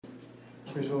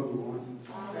Praise the Lord, everyone.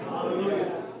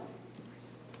 Hallelujah.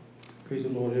 Praise the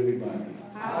Lord, everybody.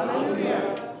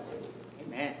 Hallelujah.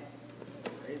 Amen.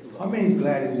 Praise the Lord. How many is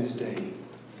glad in this day?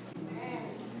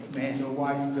 Amen. You know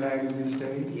why you're glad in this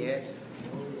day? Yes.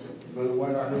 Brother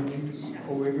White, I heard you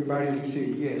over everybody, you said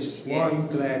yes. Why are you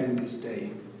glad in this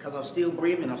day? Because I'm still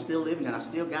breathing, I'm still living, and I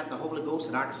still got the Holy Ghost,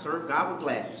 and I can serve God with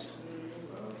gladness.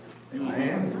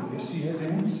 Amen. Yes, he had the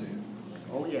answer.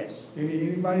 Oh, yes.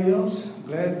 Anybody else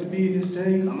glad to be in this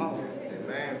day? Come on.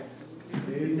 Amen.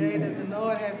 Say The day that amen. the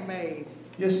Lord has made.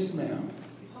 Yes, ma'am.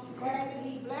 I'm glad that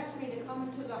he blessed me to come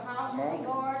into the house of the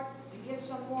Lord, to get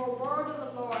some more word of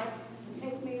the Lord, and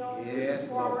take me on Yes,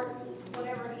 forward,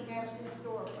 whatever he has in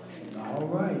store for me. All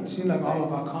right. Seems like all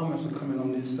of our comments are coming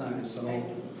on this side, so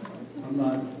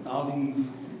I'll leave.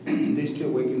 They're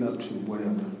still waking up to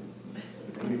whatever.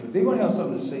 But they're going to have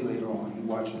something to say later on. You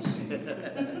watch and see.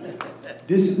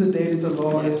 This is the day that the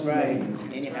Lord has made.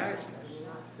 Anyhow.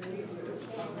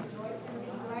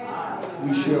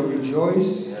 We shall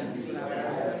rejoice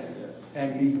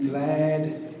and be glad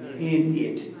in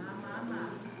it.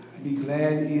 Be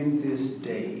glad in this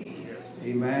day.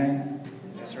 Amen.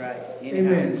 That's right. Anyhow.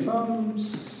 Amen. From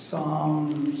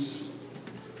Psalms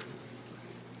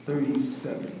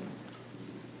 37.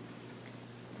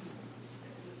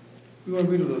 We're going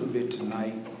to read a little bit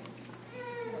tonight.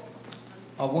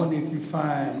 I wonder if you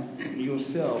find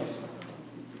yourself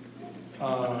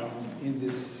in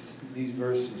these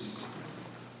verses.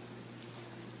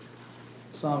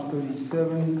 Psalms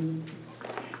 37.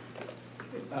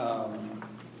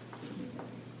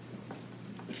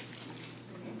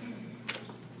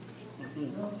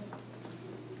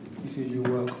 He said, "You're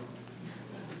welcome."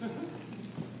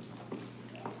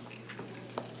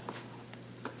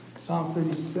 Psalm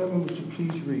 37, would you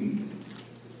please read?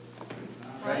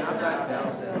 Fret not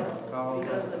thyself, cause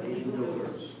us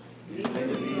evildoers.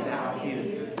 Whether be thou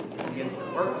envious against the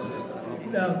workers.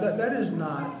 Now, that is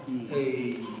not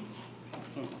a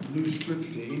new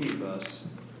scripture to any of us.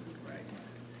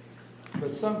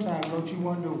 But sometimes, don't you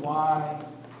wonder why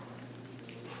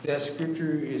that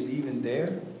scripture is even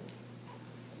there?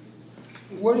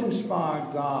 What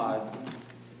inspired God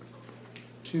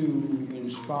to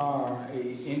inspire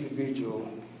an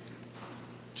individual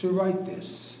to write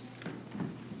this?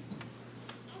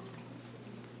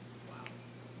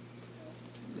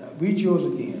 Read yours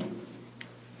again.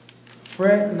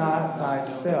 Fret not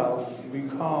thyself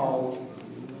because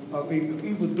of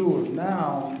evildoers.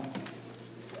 Now,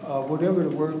 whatever the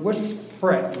word, what's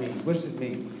fret mean? What's it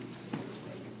mean?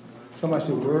 Somebody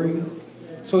said worry.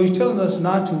 So he's telling us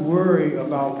not to worry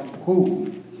about who?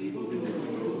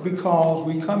 Because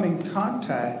we come in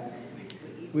contact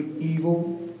with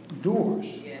evil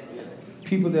doers.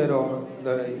 People that are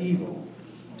evil.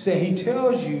 So he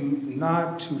tells you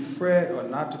not to fret or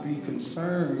not to be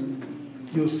concerned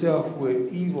yourself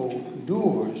with evil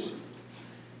doers.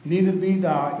 Neither be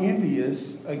thou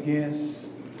envious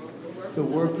against the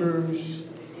workers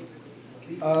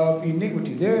of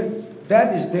iniquity.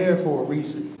 That is there for a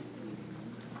reason.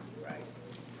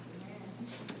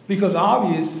 Because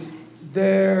obvious,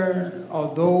 there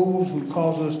are those who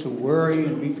cause us to worry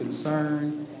and be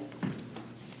concerned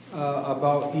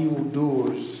about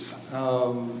evildoers.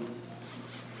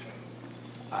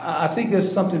 I think that's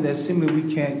something that simply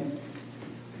we can't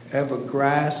ever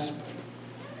grasp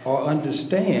or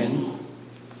understand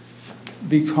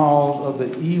because of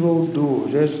the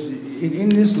evildoers. In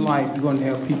this life, you're going to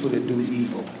have people that do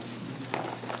evil.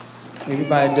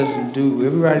 Everybody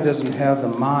doesn't have the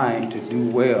mind to do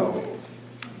well.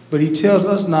 But he tells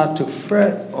us not to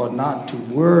fret or not to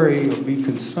worry or be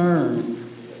concerned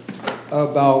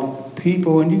about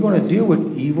people, and you're going to deal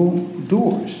with evil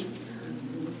doers.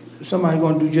 Somebody's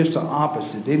going to do just the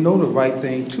opposite. They know the right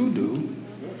thing to do.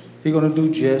 They're going to do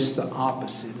just the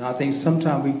opposite. And I think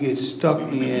sometimes we get stuck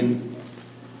in,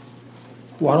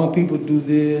 why don't people do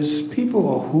this? People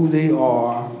are who they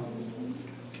are.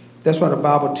 That's why the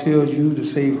Bible tells you to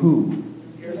save who?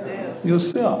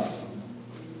 Yourself.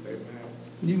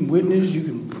 You can witness, you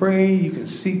can pray, you can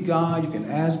seek God, you can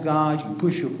ask God, you can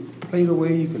push your plate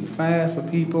away, you can fast for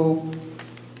people.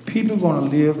 People are going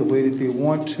to live the way that they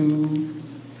want to.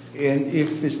 And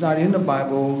if it's not in the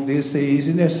Bible, they'll say, it's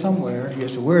in there somewhere.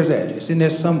 Yes, so where is that? It's in there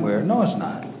somewhere. No, it's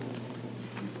not.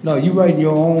 No, you're writing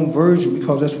your own version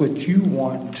because that's what you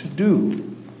want to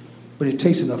do. But it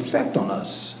takes an effect on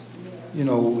us. You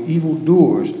know,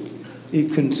 evildoers,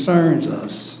 it concerns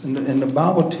us. And the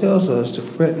Bible tells us to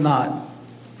fret not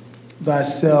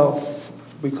thyself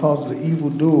because of the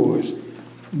evildoers,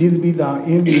 neither be thou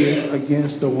envious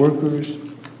against the workers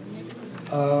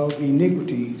of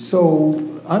iniquity.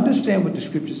 So understand what the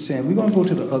scripture is saying. We're going to go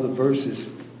to the other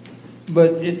verses.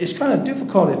 But it's kind of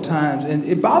difficult at times, and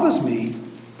it bothers me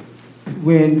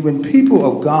when people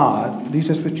of God, at least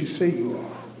that's what you say you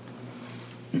are,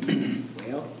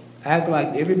 Well, act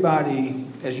like everybody,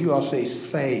 as you all say,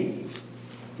 saved.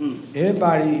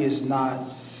 Everybody is not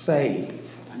saved.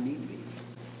 I need to be.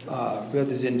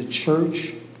 Whether it's in the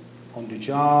church, on the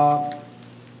job,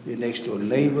 your next door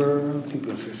neighbor,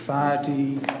 people in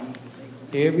society,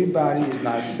 everybody is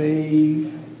not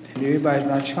saved, and everybody's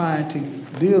not trying to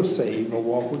live saved or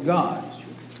walk with God.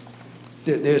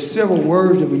 There's several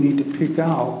words that we need to pick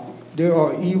out. There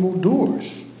are evil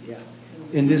doers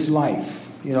in this life.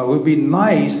 You know, it would be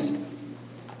nice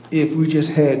if we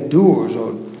just had doers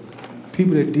or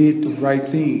people that did the right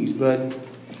things, but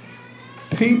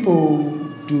people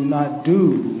do not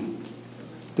do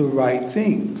the right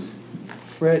things.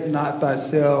 Fret not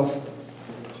thyself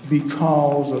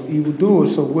because of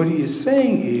evildoers. So what he is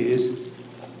saying is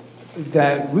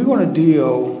that we're going to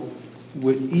deal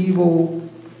with evil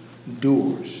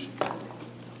doers.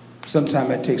 Sometimes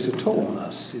that takes a toll on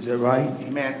us. Is that right?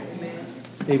 Amen.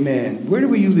 Amen. Where do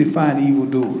we usually find evil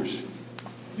doers?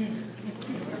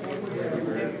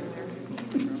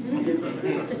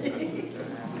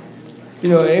 You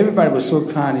know, everybody was so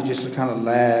kind and just kind of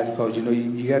laughed because, you know,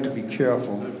 you have to be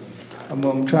careful.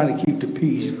 I'm trying to keep the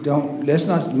peace. Let's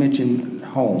not mention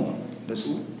home.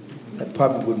 That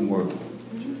probably wouldn't work.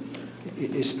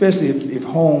 Especially if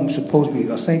home's supposed to be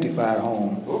a sanctified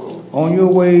home. On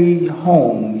your way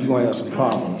home, you're going to have some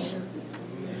problems.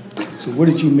 So what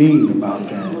did you mean about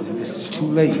that? It's too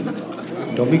late.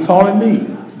 Don't be calling me.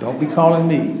 Don't be calling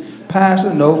me.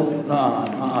 Pastor,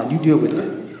 no, you deal with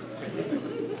it.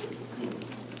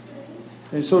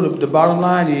 And so the bottom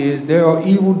line is there are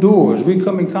evil doers. We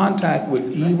come in contact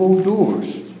with evil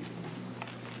doers.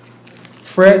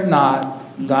 Fret not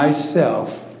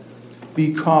thyself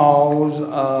because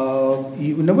of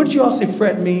evil. Now, what did you all say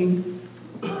fret mean?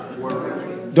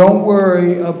 Worry. Don't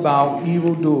worry about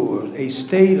evil doers. A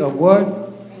state of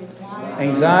what?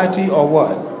 Anxiety or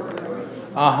what?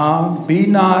 Be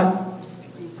not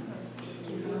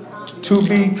to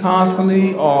be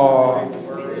constantly or...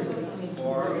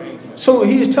 So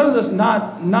he is telling us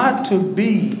not to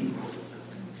be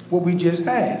what we just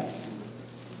had.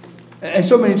 And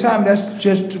so many times that's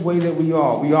just the way that we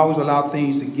are. We always allow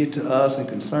things to get to us and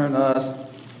concern us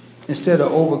instead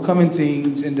of overcoming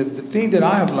things. And the thing that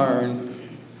I have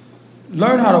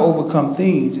learn how to overcome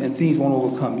things and things won't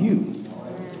overcome you.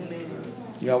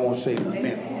 Y'all won't say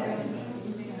nothing.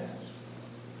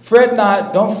 Fret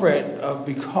not, don't fret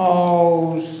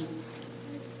because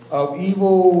of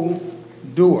evil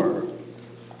doer.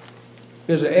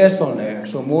 There's an S on there,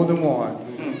 so more than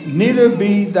one. Neither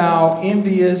be thou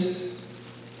envious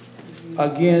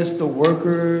against the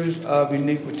workers of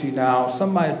iniquity. Now,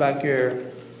 somebody back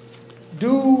here,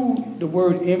 do the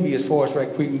word envious for us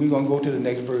right quick, and we're going to go to the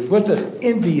next verse. What does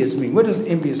envious mean? What does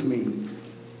envious mean?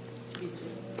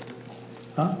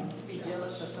 Huh? Be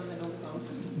jealous of something don't come.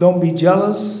 Don't be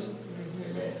jealous.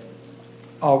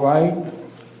 All right.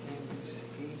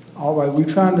 All right, we're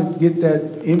trying to get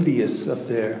that envious up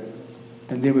there.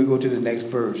 And then we go to the next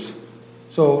verse.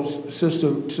 So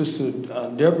Sister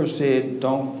Deborah said,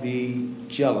 don't be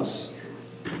jealous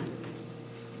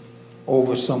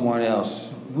over someone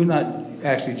else. We're not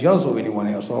actually jealous of anyone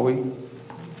else, are we?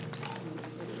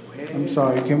 I'm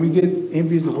sorry, can we get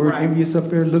envious, the word envious up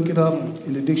there? Look it up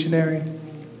in the dictionary.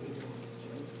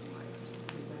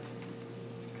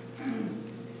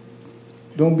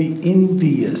 Don't be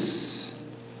envious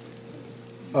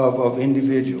of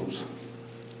individuals.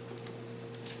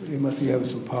 They must be having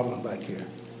some problems back here.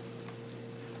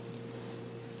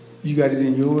 You got it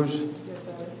in yours? Yes,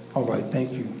 sir. All right,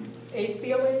 thank you. A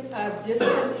feeling of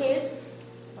discontent. Is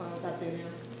that there now?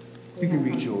 You can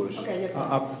read yours. Okay, yes, sir.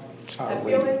 I'm tired A of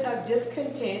waiting. feeling of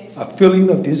discontent A feeling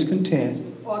of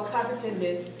discontent. or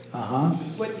covetousness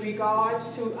with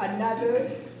regards to another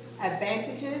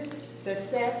advantages,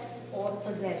 success, or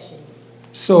possession.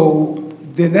 So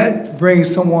then that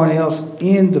brings someone else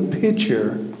in the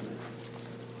picture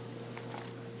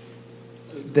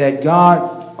that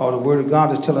God, or the Word of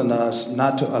God is telling us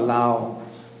not to allow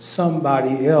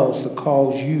somebody else to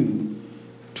cause you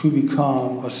to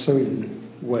become a certain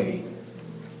way.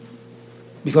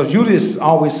 Because usually it's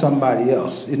always somebody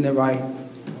else, isn't that right?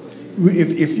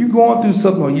 If you're going through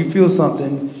something or you feel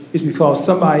something, it's because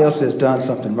somebody else has done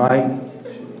something, right?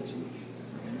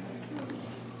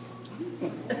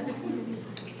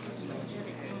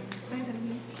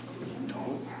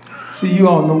 See, you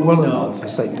all know well enough.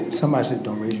 It's like somebody said,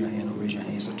 don't raise your hand, don't raise your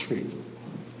hand. It's a trick.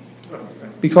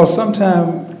 Because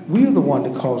sometimes we're the one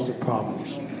that cause the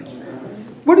problems.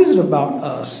 What is it about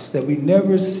us that we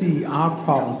never see our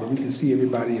problems, but we can see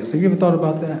everybody else? Have you ever thought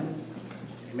about that?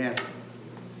 Amen.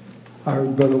 I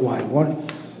heard Brother White. I'm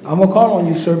going to call on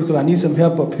you, sir, because I need some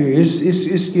help up here.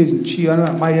 It's getting chill.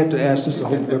 I might have to ask Sister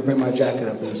Hope to bring my jacket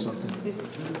up or something.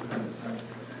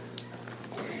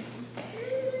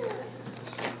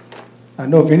 I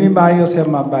know if anybody else have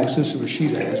my back, Sister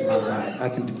Rashida has my back. I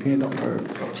can depend on her.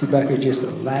 She's back here just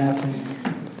laughing.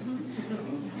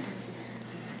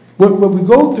 What we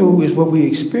go through is what we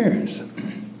experience.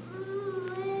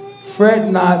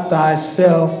 Fret not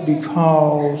thyself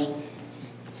because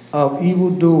of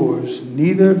evildoers,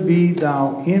 neither be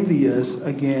thou envious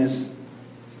against.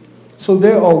 So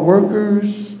there are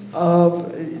workers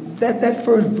of that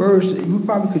first verse. We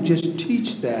probably could just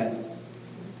teach that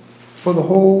for the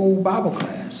whole Bible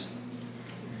class.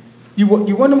 You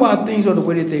wonder why things are the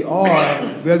way that they are,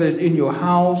 whether it's in your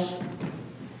house,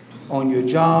 on your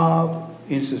job,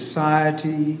 in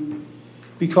society,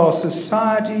 because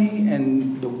society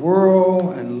and the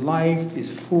world and life is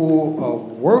full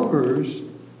of workers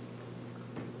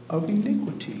of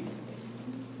iniquity.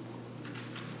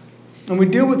 And we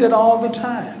deal with that all the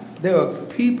time. There are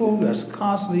people that's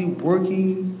constantly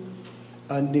working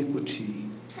iniquity.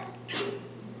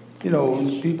 You know,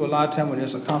 people a lot of times when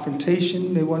there's a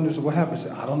confrontation, they wonder what happened. They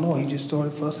say, I don't know, he just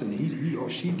started fussing. He or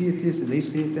she did this and they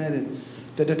said that and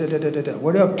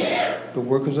whatever. The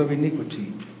workers of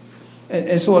iniquity.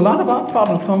 And so a lot of our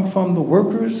problems come from the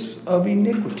workers of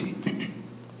iniquity.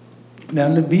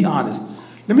 Now, to be honest,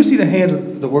 let me see the hands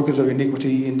of the workers of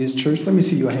iniquity in this church. Let me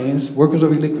see your hands, workers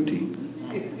of iniquity.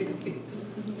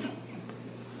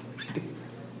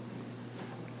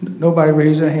 Nobody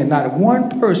raised their hand. Not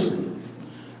one person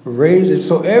raised it.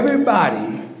 So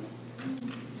everybody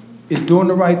is doing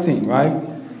the right thing, right?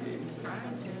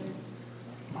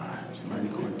 It's mighty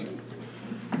quiet.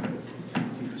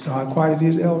 So how quiet it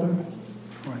is, Elder?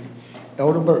 Right.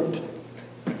 Elder Burt,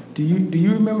 do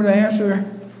you remember the answer?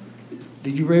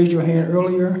 Did you raise your hand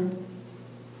earlier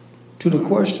to the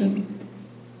question?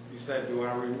 You said, do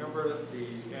I remember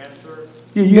the answer?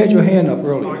 Yeah, you had your hand up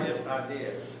earlier. Oh, yes, I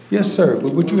did. Yes, sir.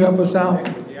 But would you help us out?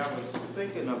 Yeah, I was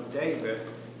thinking of David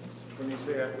when he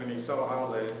said, when he saw how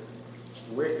the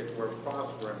wicked were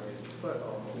prospering, his foot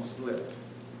almost slipped.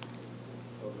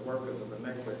 Those workers of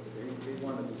iniquity, he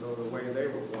wanted to go the way they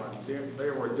were going.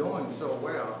 They were doing so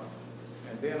well.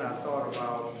 And then I thought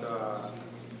about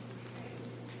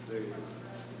the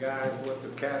guys with the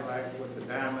Cadillac with the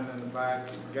diamond in the back,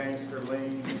 gangster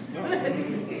lean. Back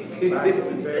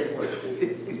in the day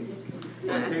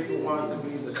when people wanted to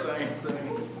be the same thing.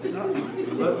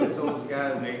 You look at those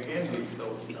guys and they envy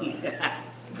those guys.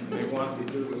 They wanted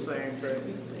to do the same thing.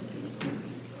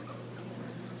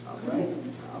 All right.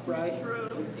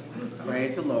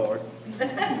 Praise the Lord.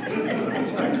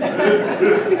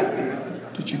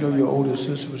 Did you know your older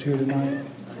sister was here tonight?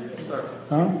 Yes, sir.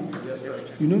 Huh? Yes, sir.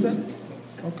 You knew that?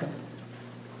 Okay.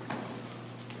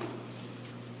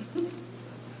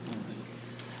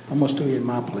 I'm going to stay in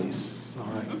my place, all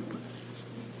right?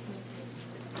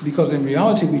 Because in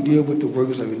reality, we deal with the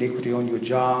workers of iniquity on your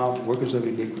job, workers of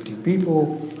iniquity.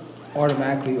 People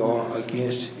automatically are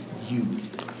against you.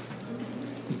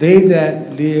 They that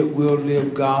will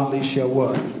live godly shall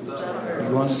what?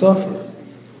 You're going to suffer.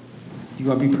 You're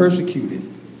going to be persecuted.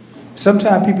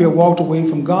 Sometimes people have walked away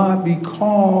from God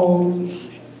because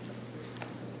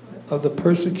of the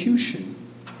persecution.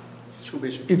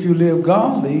 If you live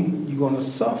godly, you're going to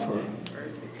suffer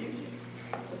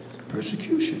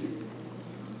persecution.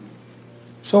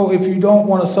 So if you don't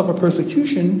want to suffer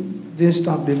persecution, then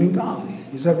stop living godly.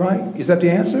 Is that right? Is that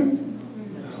the answer?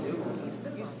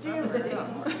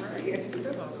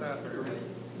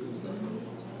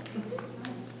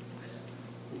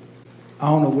 I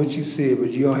don't know what you said,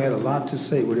 but you all had a lot to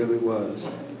say, whatever it was.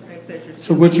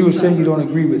 So what you were saying, you don't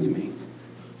agree with me.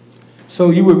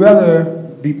 So you would rather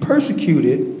be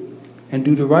persecuted and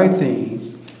do the right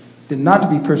thing than not to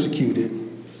be persecuted.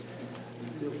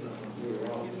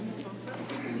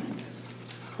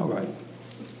 All right.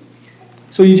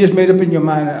 So you just made up in your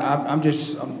mind, I'm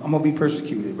going to be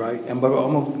persecuted, right? But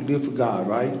I'm going to live for God,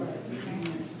 right?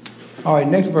 All right,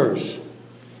 next verse.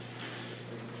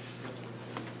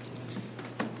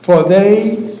 For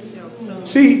they,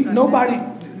 see, nobody,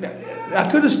 I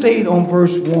could have stayed on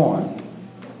verse 1,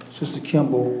 Sister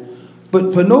Kimball,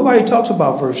 but nobody talks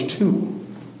about verse 2.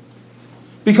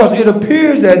 Because it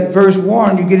appears that verse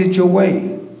 1, you get it your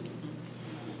way.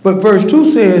 But verse 2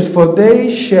 says, for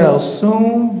they shall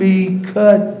soon be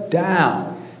cut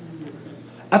down.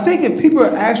 I think if people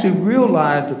actually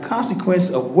realize the consequence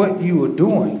of what you are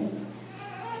doing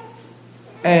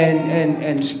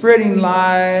and spreading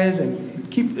lies and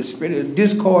keep the spirit of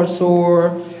discord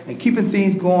sore and keeping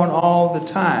things going all the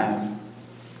time.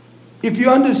 If you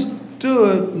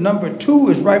understood number 2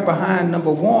 is right behind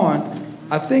number 1,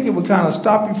 I think it would kind of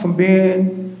stop you from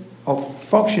being or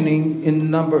functioning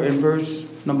in verse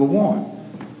number 1.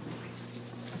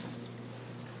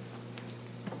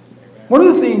 One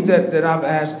of the things that I've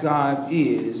asked God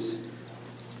is,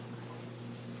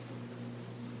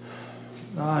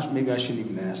 gosh, maybe I shouldn't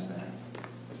even ask that.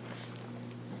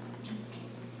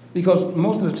 Because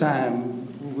most of the time,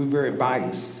 we're very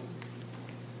biased.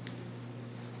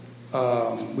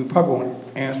 We probably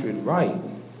won't answer it right.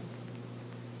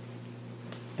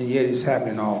 And yet it's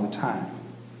happening all the time.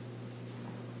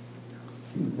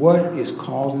 What is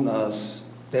causing us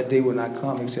that they will not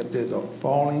come except there's a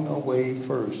falling away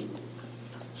first?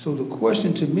 So the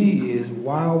question to me is,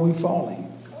 why are we falling?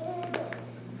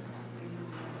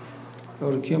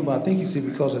 Elder Kimball, I think you said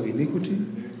because of iniquity.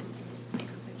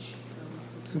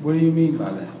 So what do you mean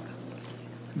by that?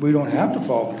 We don't have to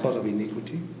fall because of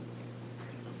iniquity,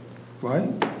 right?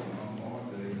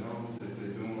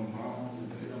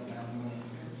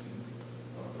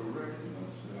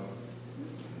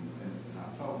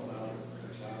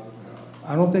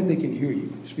 I don't think they can hear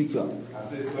you. Speak up. I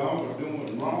said some are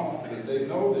doing wrong, but they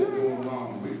know they're doing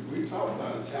wrong. We talk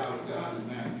about a child of God in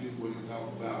Matthew when he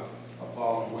talks about a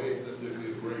falling away, except there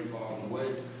be a great falling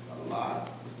away, a lot.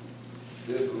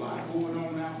 There's a lot going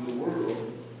on out in the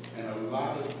world, and a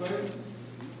lot of saints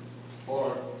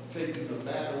are taking the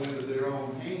battle into their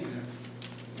own hands,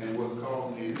 and what's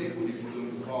causing the iniquity for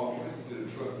them to fall away instead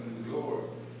of trusting in the Lord,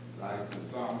 like the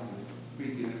psalmist is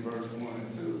speaking in verse 1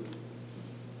 and 2.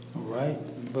 All right.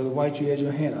 Brother White, you had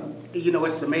your hand up. You know,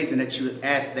 it's amazing that you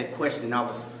asked that question. I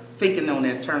was thinking on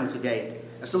that term today.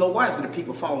 I said, Lord, why is it that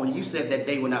people fall when you said that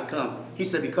day will not come? He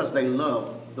said, because they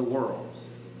love the world.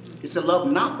 He said, love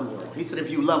not the world. He said,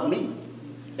 if you love me.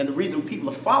 And the reason people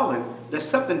are falling, there's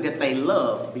something that they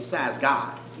love besides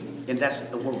God, and that's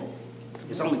the world.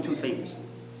 It's only 2 things.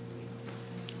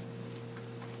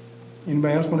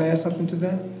 Anybody else want to add something to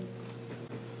that?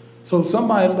 So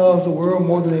somebody loves the world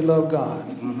more than they love God.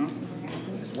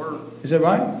 Mm-hmm. That's word. Is that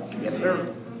right? Yes,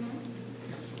 sir.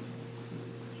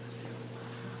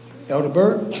 Elder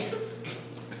Burt?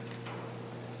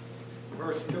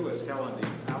 Verse 2 is telling the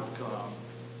outcome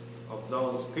of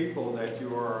those people that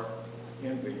you are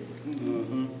envying.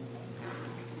 Mm-hmm.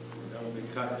 That will be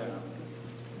cut down.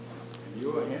 And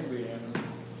you are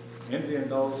envying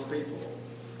those people.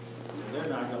 They're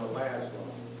not going to last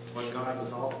long. What God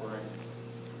is offering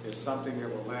is something that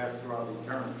will last throughout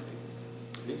eternity.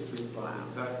 These people will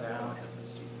be cut down,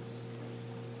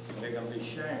 and they're going to be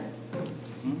shamed.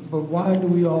 But why do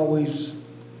we always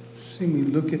seem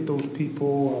to look at those people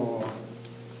or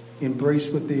embrace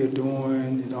what they are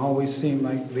doing? It always seems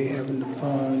like they're having the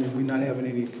fun and we're not having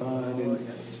any fun, and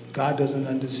God doesn't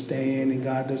understand and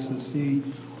God doesn't see.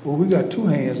 Well, we got 2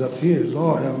 hands up here.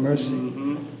 Lord have mercy.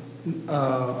 I'm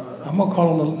going to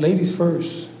call on the ladies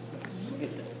first.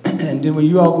 And then when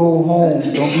you all go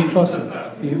home, don't be fussing.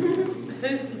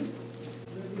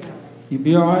 You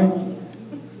be all right?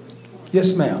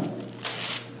 Yes, ma'am.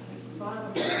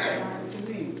 Bottom line to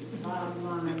me, bottom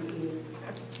line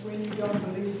is when you don't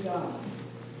believe God,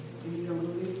 and you don't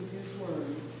believe His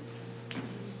word,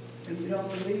 and you don't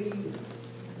believe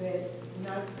that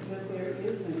not that there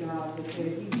isn't a God, but that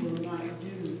He will not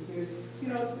do. There's, you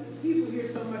know, people hear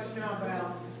so much now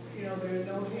about, you know, there's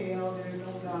no hell, there's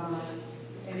no God.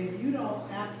 And if you don't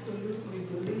absolutely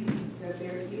believe that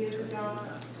there is a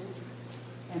God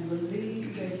and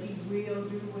believe that He will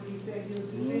do what He said He'll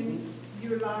do, then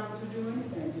you're liable to do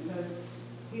anything, because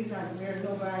He's not, there's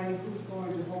nobody who's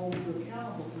going to hold you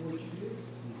accountable for what you do.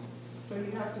 So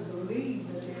you have to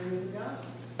believe that there is a God.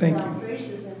 Thank Without you. faith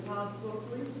is impossible to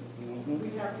please Him.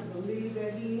 We have to believe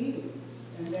that He is,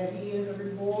 and that He is a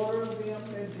rewarder of them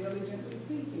that diligently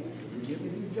seek Him. If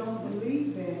you don't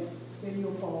believe that, then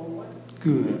you'll fall away.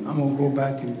 Good. I'm going to go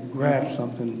back and grab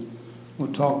something.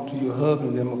 We'll talk to your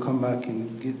husband, then we'll come back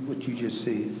and get what you just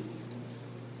said.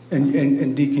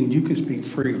 And Deacon, you can speak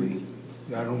freely.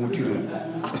 I don't want you to.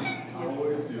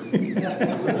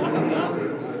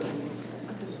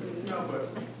 No,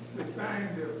 but the thing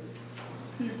that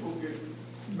people get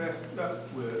messed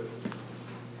up with,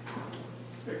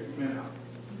 take a minute,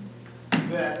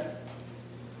 that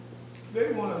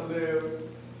they want to live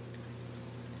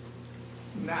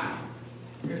now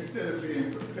instead of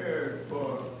being prepared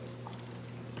for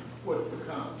what's to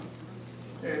come.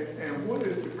 And what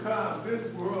is to come,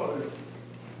 this world is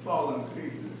falling to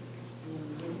pieces.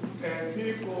 And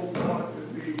people want to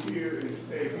be here and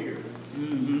stay here.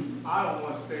 I don't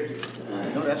want to stay here.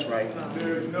 No, that's right.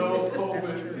 There's no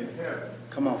COVID in heaven.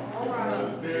 Come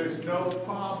on. There's no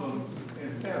problems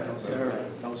in heaven. Sir.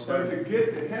 No, But sir. to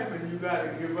get to heaven, you gotta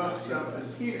give up something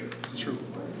here It's true.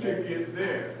 to get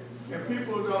there. And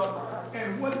people don't,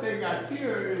 and what they got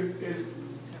here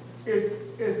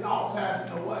is all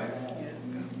passing away.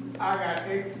 I got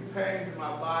aches and pains in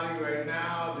my body right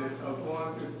now that are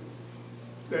going to,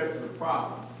 that's the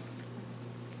problem.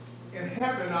 In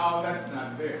heaven, all that's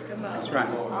not there. That's right.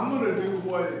 I'm gonna do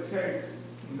what it takes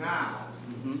now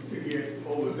to get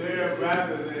over there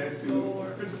rather than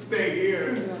to stay here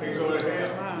and go to hell.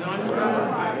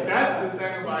 That's the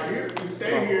thing about here. If you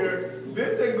stay here,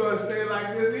 this ain't gonna stay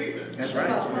like this either. That's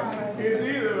right.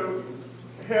 It's either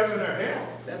heaven or hell.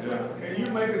 That's right. And you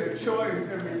making a choice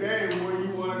every day where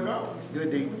you wanna go. It's good,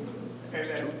 D.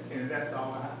 And that's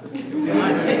all I have to say.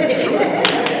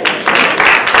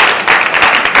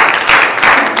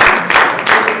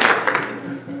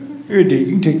 Here, D,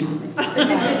 you can take.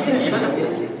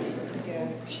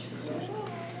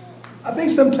 I think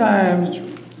sometimes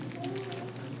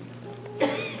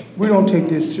we don't take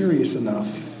this serious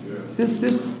enough.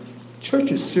 This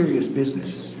church is serious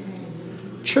business.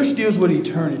 Church deals with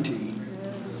eternity.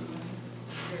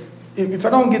 If I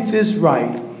don't get this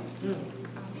right,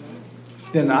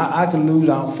 then I can lose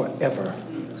out forever.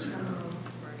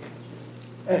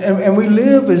 And we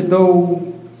live as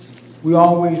though we're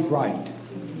always right.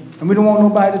 And we don't want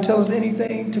nobody to tell us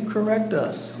anything to correct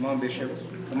us. Come on, Bishop.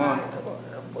 Come on.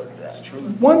 That's true.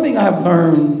 One thing I've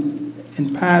learned in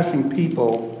pastoring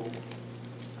people,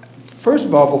 first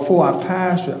of all, before I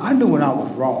pastored, I knew when I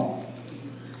was wrong.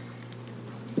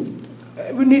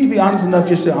 We need to be honest enough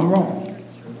just to say, I'm wrong.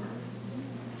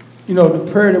 You know,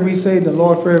 the prayer that we say, the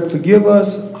Lord's Prayer, forgive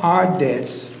us our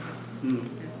debts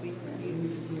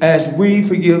as we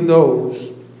forgive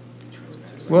those,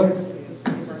 what?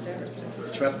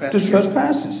 Trespass. The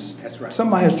trespasses. That's right.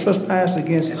 Somebody has trespassed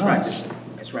against That's us. right.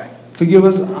 That's right. Forgive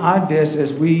us our debts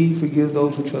as we forgive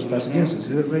those who trespass against us.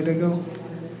 Is that right they go?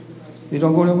 You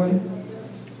don't go that way?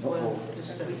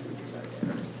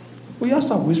 Well, y'all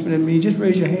stop whispering at me. Just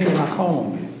raise your hand and I'll call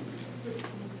on you.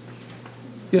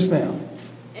 Yes, ma'am.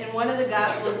 In one of the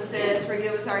Gospels it says,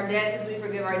 forgive us our debts as we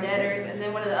forgive our debtors. And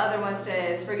then one of the other ones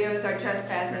says, forgive us our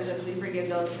trespasses as we forgive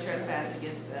those who trespass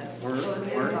against us. So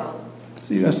it's in both.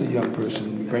 See, that's a young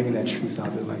person bringing that truth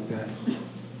out there like that.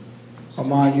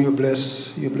 Armand, you're a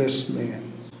blessed man.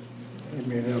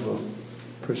 Amen. Have a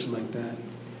person like that.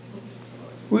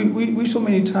 We so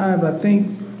many times, I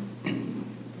think,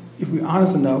 if we're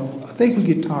honest enough, I think we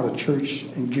get tired of church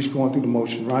and just going through the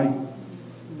motion, right?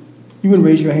 You wouldn't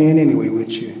raise your hand anyway,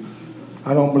 would you?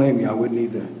 I don't blame you. I wouldn't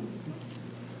either.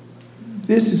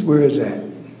 This is where it's at.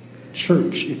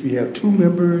 Church, if you have 2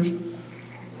 members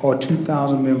or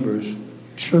 2,000 members,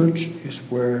 church is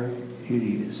where it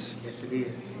is. Yes, it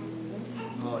is.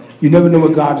 You never know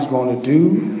what God is going to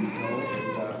do.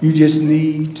 You just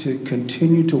need to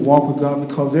continue to walk with God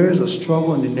because there is a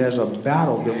struggle and there's a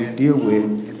battle that we deal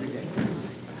with.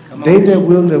 They that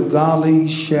will live godly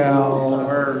shall.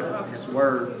 That's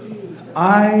word.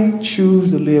 I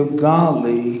choose to live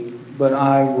godly, but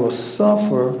I will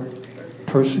suffer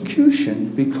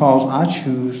persecution because I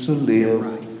choose to live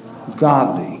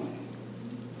godly.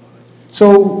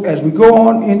 So as we go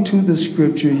on into the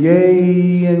scripture,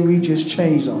 yea, and we just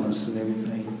changed on us and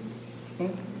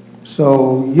everything.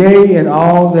 So, yea, and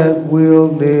all that will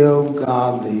live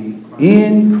godly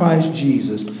in Christ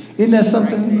Jesus. Isn't that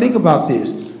something? Think about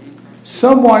this.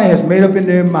 Someone has made up in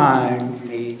their mind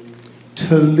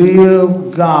to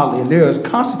live godly, and there are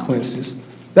consequences.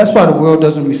 That's why the world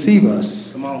doesn't receive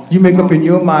us. You make up in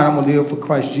your mind, I'm going to live for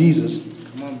Christ Jesus.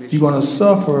 You're going to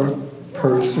suffer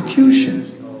persecution.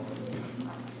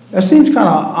 That seems kind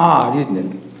of odd, isn't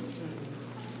it?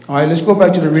 All right, let's go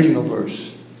back to the original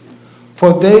verse.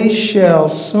 For they shall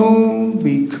soon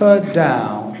be cut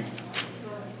down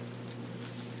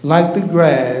like the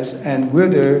grass and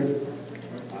wither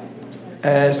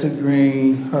as the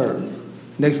green herb.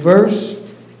 Next verse.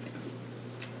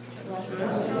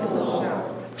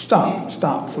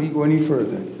 Stop before you go any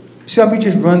further. See how we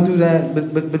just run through that?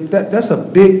 But that's a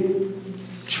big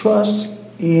trust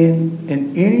in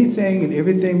anything and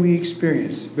everything we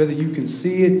experience. Whether you can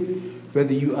see it,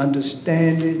 whether you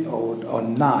understand it or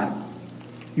not,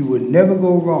 you will never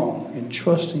go wrong in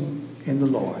trusting in the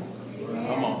Lord.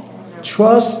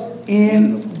 Trust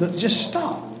in just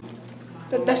stop.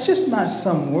 That's just not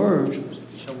some words.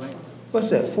 What's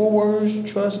that? 4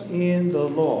 words? Trust in the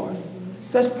Lord.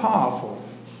 That's powerful.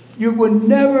 You will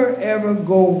never, ever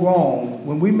go wrong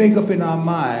when we make up in our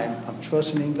mind, I'm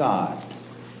trusting in God.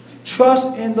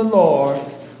 Trust in the Lord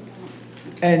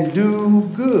and do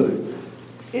good.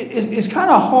 It's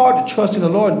kind of hard to trust in the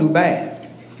Lord and do bad.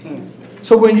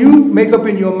 So when you make up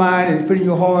in your mind and put in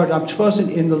your heart, I'm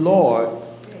trusting in the Lord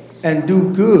and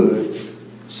do good,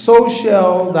 so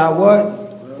shall thy what?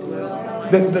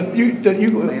 You're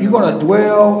going to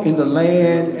dwell in the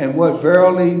land, and what?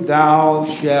 Verily thou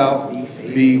shalt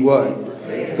be what?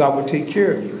 God will take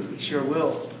care of you. He sure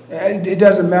will. And it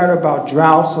doesn't matter about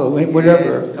droughts or whatever.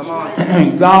 Yes, come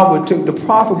on. God would take, the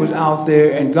prophet was out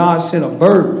there, and God sent a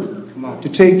bird to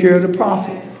take care of the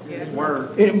prophet. His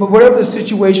word. But whatever the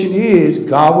situation is,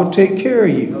 God will take care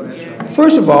of you.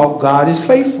 First of all, God is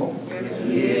faithful.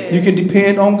 You can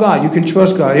depend on God. You can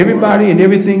trust God. Everybody and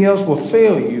everything else will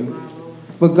fail you,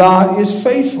 but God is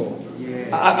faithful.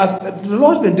 The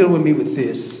Lord's been dealing with me with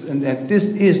this, and that this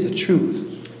is the truth.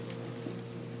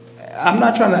 I'm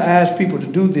not trying to ask people to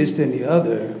do this than the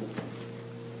other,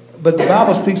 but the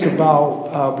Bible speaks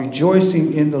about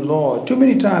rejoicing in the Lord. Too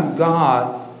many times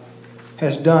God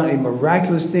has done a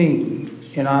miraculous thing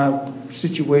in our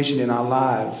situation, in our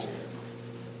lives.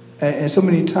 And so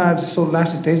many times it's so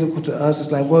lackadaisical to us, it's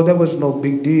like, well, that was no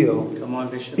big deal. Come on,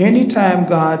 Bishop. Anytime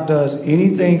God does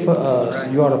anything for us,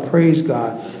 you ought to praise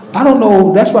God. I don't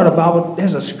know, that's why the Bible,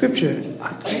 there's a scripture, I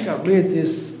think I read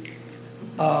this,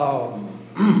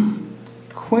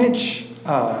 quench,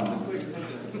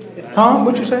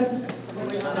 what'd you say?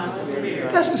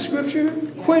 That's the scripture.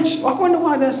 Quench, I wonder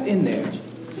why that's in there.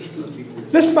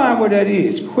 Let's find where that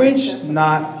is. Quench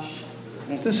not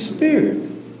the spirit.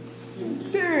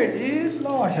 There it is.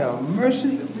 Lord have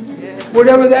mercy.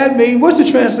 Whatever that means. What's the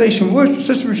translation?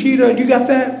 Sister Rashida, you got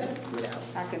that?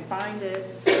 I can find it.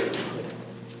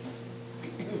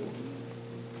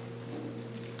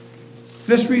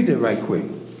 Let's read that right quick.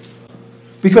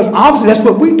 Because obviously that's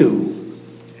what we do.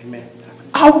 Amen.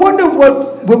 I wonder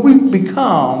what we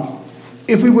become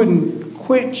if we wouldn't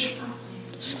quench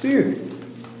the spirit.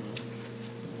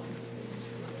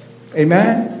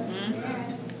 Amen?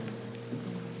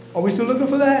 Are we still looking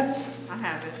for that? I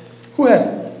have it. Who has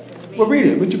it? Well, read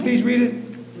it. Would you please read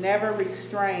it? Never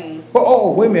restrain.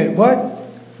 Oh, wait a minute. What?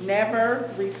 Never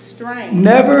restrain.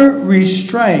 Never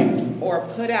restrain. Or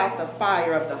put out the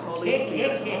fire of the Holy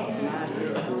Spirit.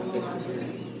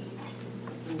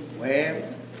 Well,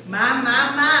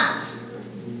 My.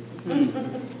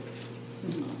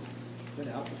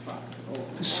 without the fire.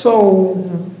 Oh.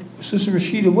 So, Sister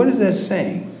Rashida, what is that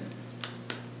saying?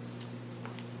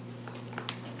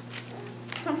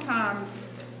 Sometimes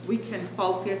we can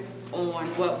focus on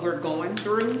what we're going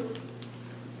through.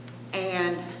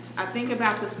 And I think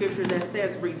about the scripture that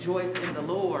says, rejoice in the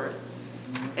Lord.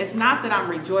 It's not that I'm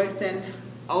rejoicing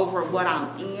over what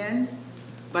I'm in,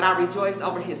 but I rejoice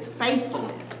over his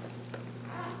faithfulness.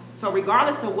 So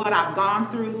regardless of what I've gone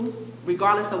through,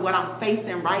 regardless of what I'm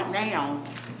facing right now,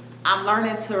 I'm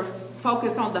learning to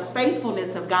focus on the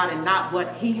faithfulness of God and not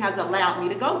what he has allowed me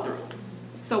to go through.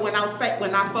 So when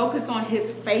I focus on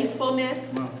his faithfulness,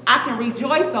 I can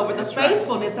rejoice over the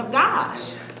faithfulness of God.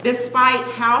 Despite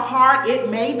how hard it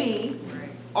may be,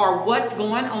 or what's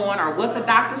going on, or what the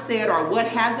doctor said, or what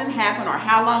hasn't happened, or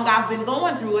how long I've been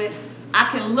going through it, I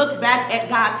can look back at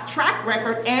God's track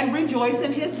record and rejoice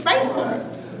in his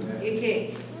faithfulness.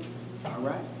 All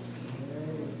right.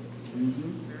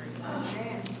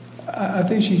 I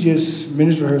think she just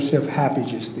ministered herself happy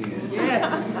just then.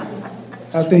 Yes.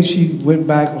 I think she went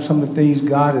back on some of the things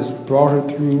God has brought her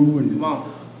through and Come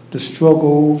on. the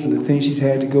struggles and the things she's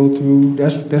had to go through.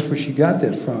 That's where she got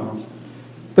that from.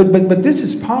 But this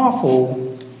is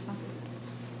powerful.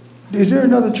 Is there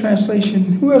another translation?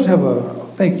 Who else have a?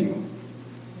 Thank you.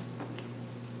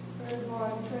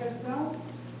 Everybody says, don't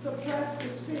suppress the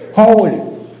spirit. Hold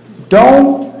it.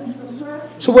 Don't.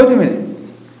 So wait a minute.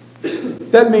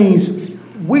 That means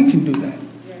we can do that.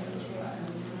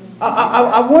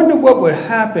 I wonder what would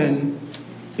happen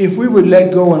if we would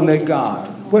let go and let God.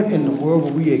 What in the world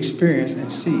would we experience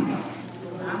and see?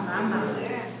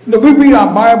 No, we read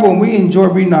our Bible and we enjoy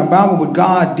reading our Bible, what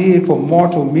God did for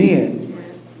mortal men.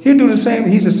 He'll do the same.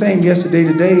 He's the same yesterday,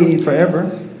 today, and forever.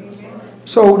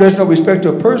 So there's no respect to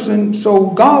a person.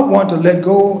 So God wants to let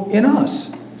go in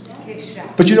us.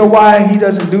 But you know why he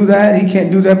doesn't do that? He can't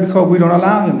do that because we don't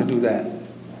allow him to do that.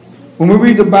 When we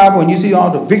read the Bible and you see all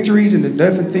the victories and the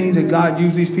different things that God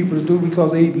used these people to do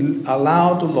because they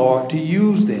allowed the Lord to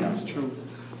use them. It's true.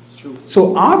 It's true.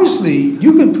 So obviously,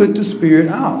 you can put the spirit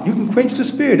out. You can quench the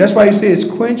spirit. That's why he says,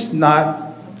 quench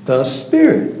not the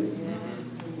spirit.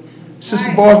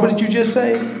 Sister Bars, what did you just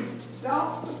say?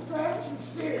 Don't suppress the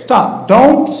spirit. Stop.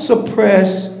 Don't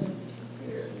suppress.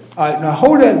 All right, now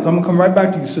hold that. I'm going to come right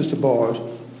back to you, Sister Bars.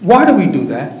 Why do we do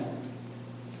that?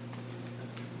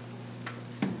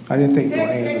 I didn't think my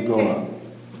hand would go up.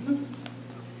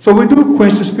 So we do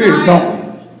quench the spirit, don't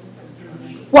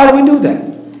we? Why do we do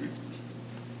that?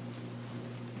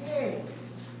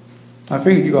 I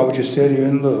figured you all would just sit here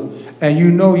and look. And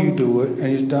you know you do it, and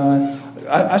it's done.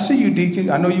 I see you, Deacon.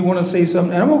 I know you want to say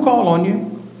something, and I'm going to call on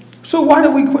you. So why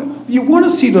do we quit? You want to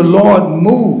see the Lord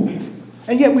move,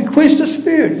 and yet we quench the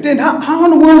Spirit. Then how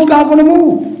in the world is God going to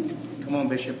move? Come on,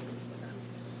 Bishop.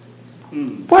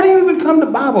 Why do you even come to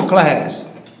Bible class?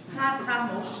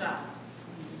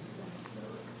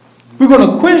 We're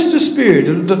going to quench the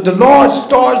Spirit. The Lord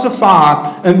starts the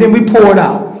fire, and then we pour it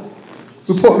out.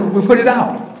 We put it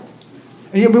out.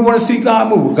 And yet we want to see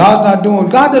God move. God's not doing.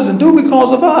 God doesn't do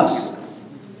because of us.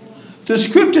 The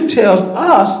scripture tells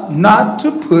us not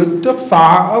to put the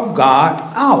fire of God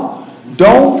out.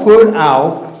 Don't put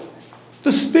out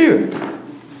the Spirit.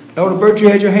 Elder Bert, you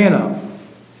had your hand up.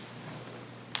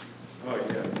 Oh,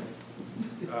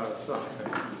 yes.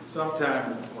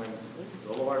 Sometimes when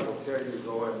the Lord will tell you to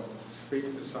go and speak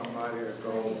to somebody or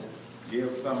go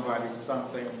give somebody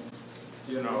something,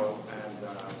 and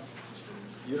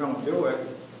you don't do it,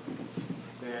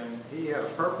 then he had a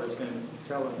purpose in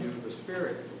telling you the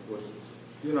Spirit was,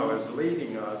 is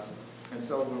leading us. And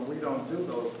so when we don't do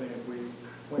those things, we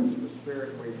quench the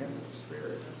Spirit, we hinder the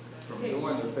Spirit from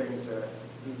doing the things that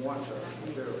he wants us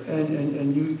to do.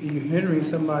 And you're hindering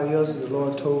somebody else that the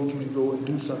Lord told you to go and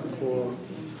do something for.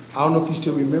 I don't know if you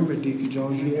still remember, Deacon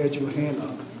Jones, you had your hand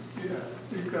up. Yeah,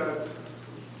 because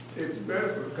it's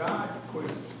better for God to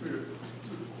quench the Spirit,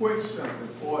 to quench something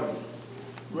for you,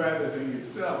 rather than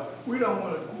yourself. We don't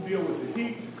want to deal with the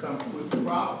heat that comes with the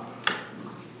problem.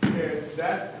 And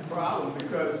that's the problem,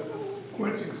 because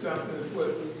quenching something is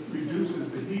what reduces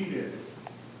the heat in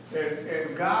it.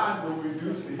 And God will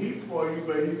reduce the heat for you,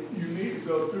 but you need to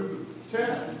go through the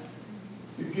test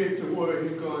to get to where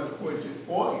he's going to quench it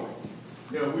for you.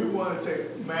 We want to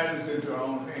take matters into our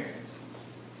own hands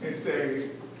and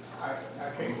say, I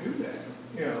can't do that.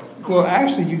 Well,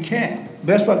 actually, you can't.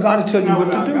 That's why God will tell you Not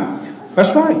what to without do. God.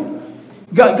 That's right.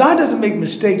 God doesn't make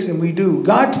mistakes, and we do.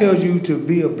 God tells you to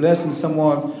be a blessing to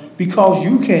someone because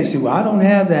you can't see, well, I don't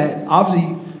have that.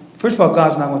 Obviously, first of all,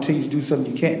 God's not going to tell you to do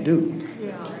something you can't do.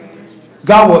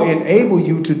 God will enable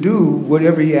you to do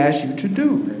whatever he asks you to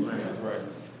do.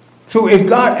 So if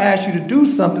God asks you to do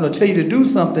something or tell you to do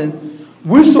something,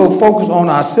 we're so focused on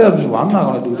ourselves. Well, I'm not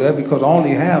going to do that because I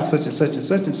only have such and such and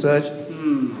such and such.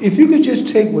 If you could just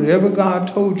take whatever God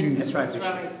told you. That's right.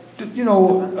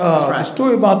 The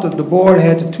story about the boy that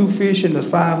had the 2 fish and the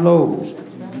 5 loaves.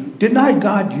 Did not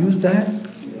God use that?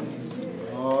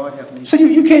 Lord help me. So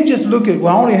you can't just look at,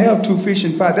 well, I only have 2 fish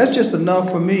and 5. That's just enough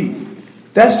for me.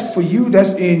 That's for you.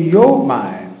 That's in your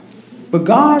mind. But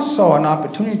God saw an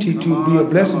opportunity to be a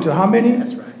blessing to how many?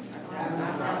 That's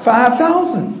right.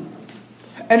 5,000.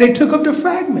 And they took up the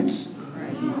fragments.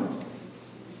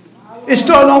 It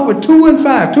started off with 2 and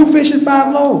 5, 2 fish and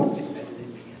 5 loaves.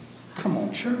 Come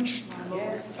on, church.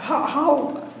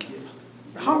 How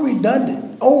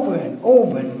redundant? Over and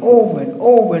over and over and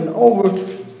over and over.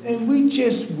 And we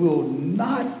just will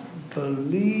not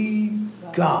believe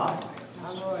God.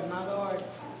 My Lord, my Lord.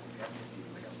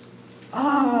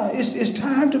 It's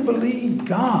time to believe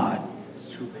God.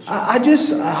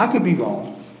 I could be wrong.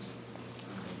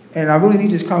 And I really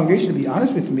need this congregation to be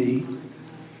honest with me.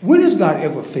 When has God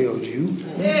ever failed you?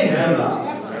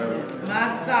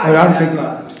 I don't think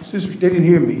Sister, they didn't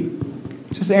hear me.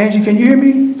 Sister Angie, can you hear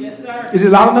me? Yes, sir. Is it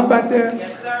loud enough back there?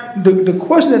 Yes, sir. The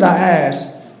question that I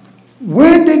asked,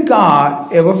 when did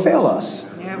God ever fail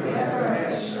us? Never.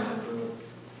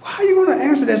 Why are you going to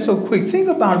answer that so quick? Think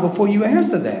about it before you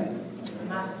answer that.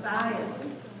 Messiah.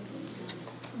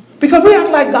 Because we act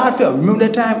like God failed. Remember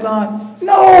that time, God?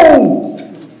 No!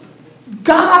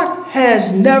 God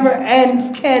has never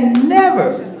and can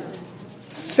never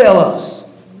fail us.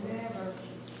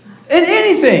 In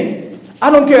anything. I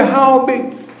don't care how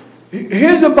big.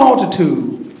 Here's a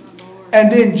multitude. And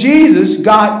then Jesus,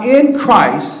 God in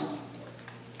Christ,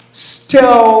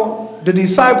 tell the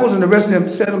disciples and the rest of them,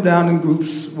 set them down in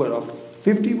groups. What,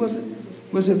 50 was it?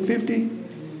 Was it 50?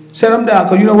 Set them down,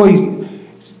 because you know what? He's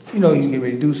getting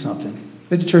ready to do something.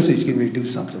 Let the church say he's getting ready to do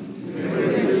something.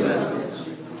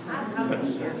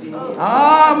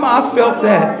 I felt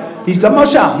that. He's got my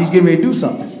shout. He's getting ready to do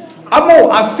something.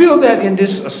 I feel that in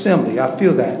this assembly. I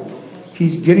feel that.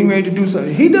 He's getting ready to do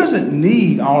something. He doesn't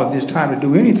need all of this time to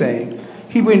do anything.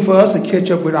 He's waiting for us to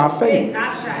catch up with our faith.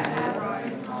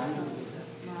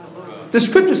 The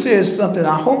scripture says something,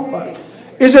 I hope.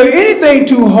 Is there anything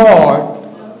too hard?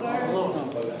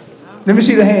 Let me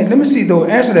see the hand. Let me see, though.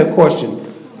 Answer that question.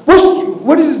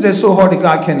 What is it that's so hard that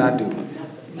God cannot do?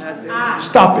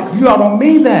 Stop it. You all don't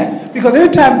mean that. Because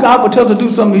every time God will tell us to do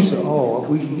something, he says,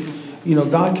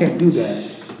 God can't do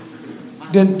that.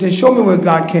 then show me where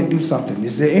God can't do something.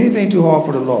 Is there anything too hard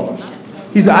for the Lord?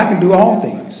 He said, I can do all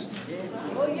things.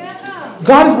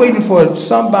 God is waiting for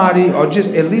somebody or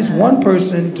just at least one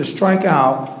person to strike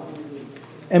out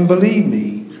and believe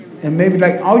me. And maybe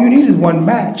like all you need is one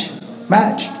match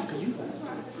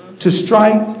to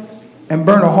strike and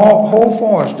burn a whole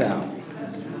forest down.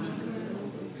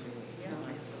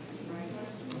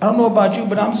 I don't know about you,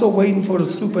 but I'm so waiting for the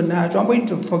supernatural. I'm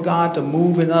waiting for God to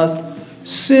move in us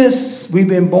since we've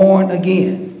been born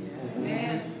again.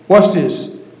 Watch this.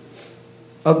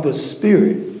 Of the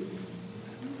Spirit.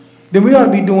 Then we ought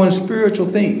to be doing spiritual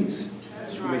things.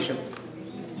 Bishop.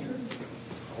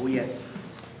 Oh, yes.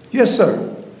 Yes,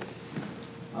 sir.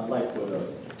 I like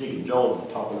what Deacon Jones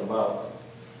was talking about.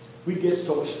 We get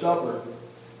so stubborn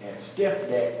and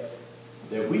stiff-necked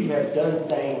that we have done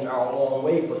things our own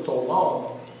way for so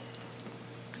long,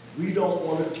 we don't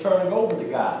want to turn it over to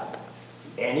God.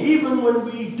 And even when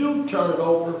we do turn it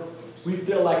over, we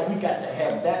feel like we got to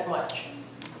have that much.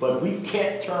 But we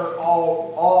can't turn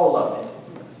all of it.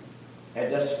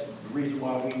 And that's the reason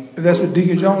why we... That's what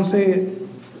Deacon Jones said?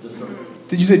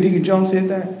 Did you say Deacon Jones said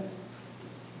that?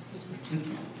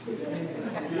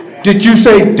 Did you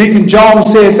say Deacon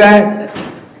Jones said that?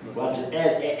 Well, I just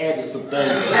added some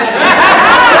things.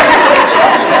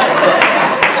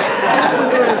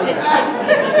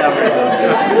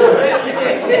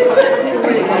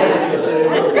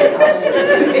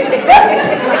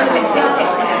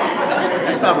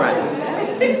 That's all right.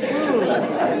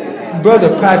 Brother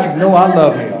Patrick, no, I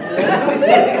love him.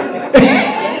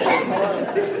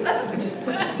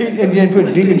 And then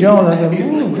put Deacon Jones, I said,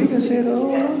 ooh, Deacon said a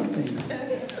whole lot of things.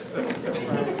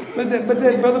 But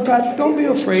Brother Patrick, don't be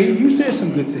afraid. You said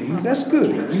some good things. That's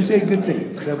good. You said good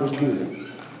things. That was good.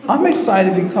 I'm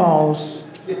excited because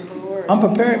I'm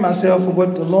preparing myself for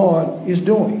what the Lord is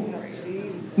doing.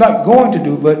 Not going to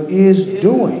do, but is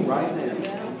doing.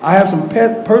 I have some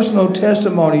personal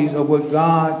testimonies of what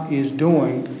God is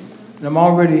doing, and I'm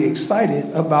already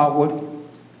excited about what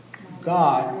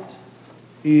God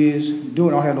is doing.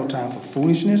 I don't have no time for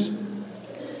foolishness.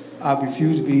 I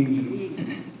refuse to be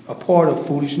a part of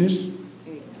foolishness.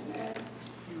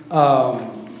 I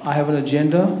have an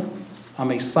agenda. I'm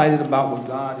excited about what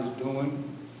God is doing.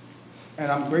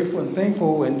 And I'm grateful and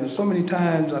thankful. And so many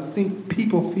times I think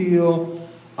people feel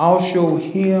I'll show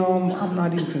him. I'm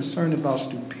not even concerned about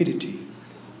stupidity.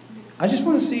 I just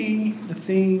want to see the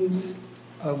things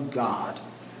of God.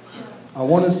 I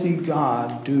want to see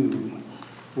God do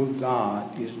what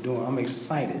God is doing. I'm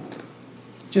excited.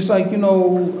 Just like,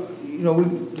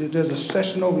 there's a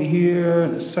session over here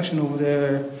and a session over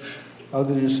there,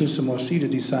 other than Sister Marcita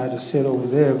decided to sit over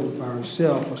there by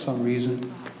herself for some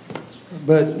reason.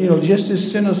 But, just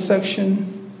this center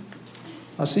section,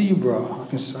 I see you, bro. I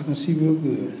can see real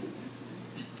good.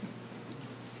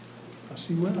 I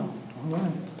see well. All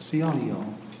right. I see all of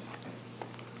y'all.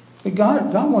 But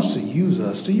God wants to use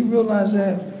us. Do you realize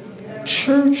that?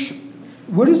 Church,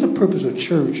 what is the purpose of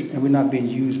church and we're not being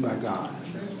used by God?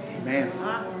 Amen.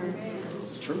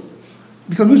 It's true.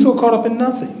 Because we're so caught up in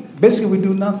nothing. Basically, we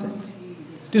do nothing.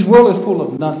 This world is full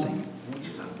of nothing.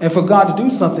 And for God to do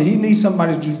something, he needs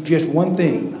somebody to do just one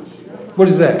thing. What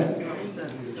is that?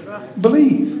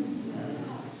 Believe.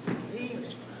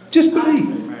 Just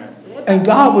believe. And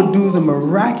God will do the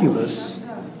miraculous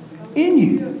in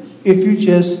you if you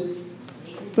just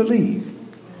believe.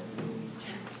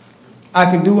 I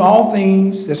can do all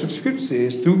things, that's what the scripture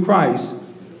says, through Christ.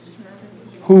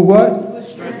 Who what?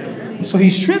 So he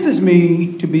strengthens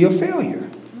me to be a failure.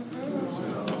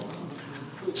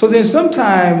 So then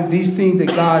sometimes these things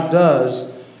that God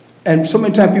does, and so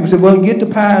many times people say, well, get the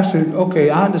pastor. Okay,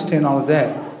 I understand all of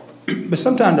that. But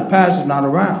sometimes the pastor's not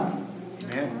around.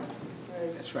 Amen.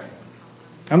 That's right.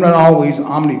 I'm not always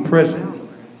omnipresent.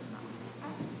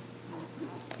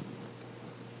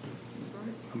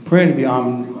 I'm praying to be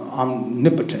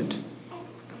omnipotent,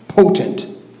 potent.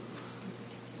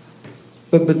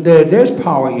 But there's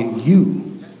power in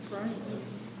you.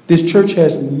 This church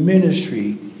has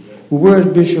ministry. Well, where's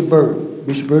Bishop Burt?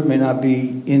 Bishop Burt may not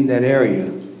be in that area.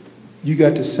 You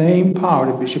got the same power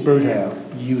that Bishop Burt have.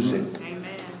 Use it. Amen.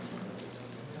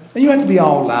 And you don't have to be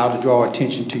all loud to draw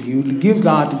attention to you. To give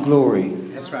God the glory.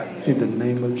 That's right. In the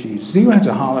name of Jesus. So you don't have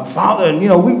to holler, Father, and we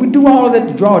do all of that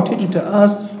to draw attention to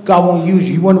us. God won't use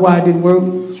you. You wonder why it didn't work?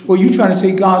 Well, you're trying to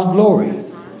take God's glory.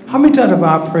 How many times have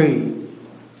I prayed? In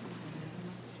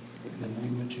the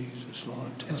name of Jesus,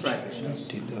 Lord. That's right.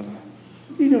 Deliver.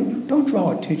 Don't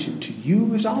draw attention to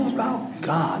you. It's all about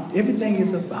God. Everything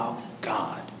is about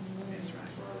God. That's right.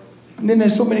 And then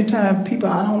there's so many times people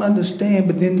I don't understand,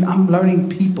 but then I'm learning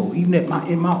people, even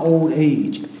in my old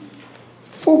age.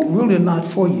 folk really are not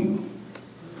for you.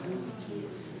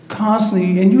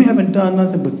 Constantly, and you haven't done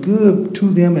nothing but good to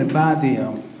them and by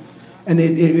them. And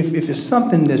if it's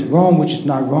something that's wrong, which is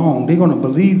not wrong, they're going to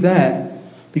believe that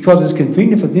because it's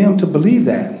convenient for them to believe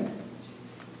that.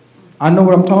 I know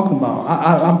what I'm talking about.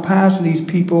 I'm passing these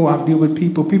people. I deal with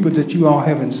people that you all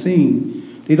haven't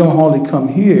seen. They don't hardly come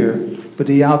here, but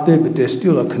they're out there, but there's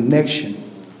still a connection.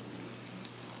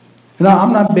 And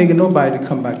I'm not begging nobody to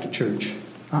come back to church.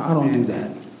 I don't do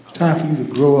that. It's time for you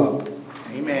to grow up.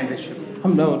 Amen, Bishop.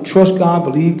 I'm no trust God,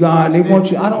 believe God. They want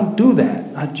you. I don't do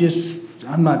that.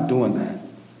 I'm not doing that.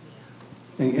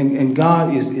 And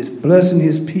God is blessing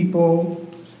his people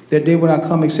that they will not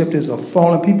come except as a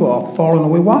fallen. People are falling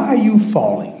away. Why are you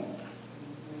falling?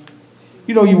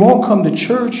 You know, you won't come to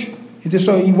church, and just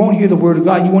so you won't hear the word of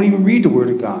God. You won't even read the word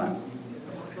of God.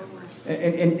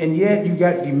 And yet you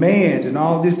got demands and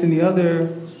all this and the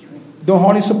other. Don't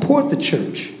hardly support the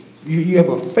church. You have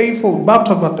a faithful, the Bible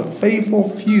talks about the faithful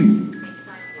few.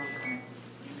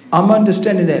 I'm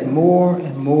understanding that more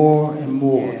and more and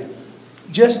more.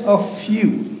 Just a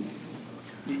few.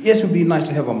 Yes, it would be nice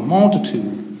to have a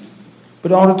multitude,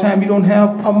 but all the time you don't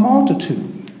have a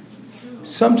multitude.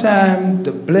 Sometimes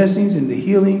the blessings and the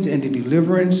healings and the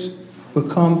deliverance will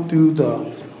come through the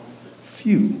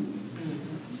few.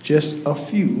 Just a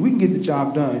few. We can get the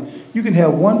job done. You can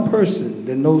have one person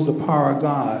that knows the power of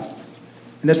God,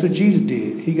 and that's what Jesus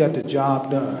did. He got the job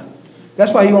done.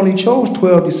 That's why he only chose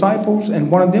 12 disciples, and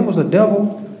one of them was a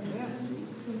devil.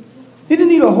 He didn't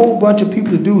need a whole bunch of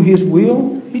people to do his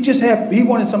will. He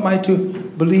wanted somebody to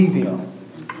believe him.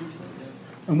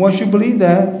 And once you believe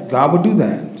that, God will do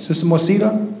that. Sister Mosita?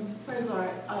 Praise the Lord.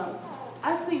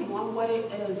 I see one way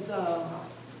as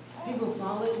people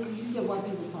falling. You said why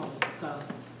people falling. So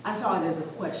I saw it as a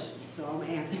question. So I'm going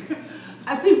to answer.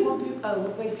 I see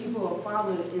one way people are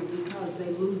falling is because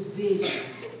they lose vision.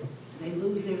 They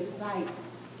lose their sight,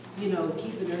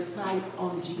 keeping their sight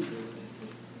on Jesus.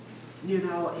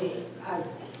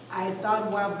 I thought a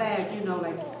while back,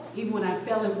 like even when I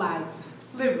fell in my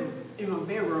living room,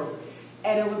 bedroom,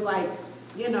 and it was like,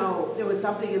 there was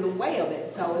something in the way of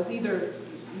it. So it's either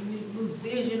you lose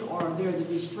vision or there's a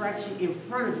distraction in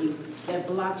front of you that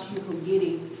blocks you from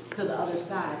getting to the other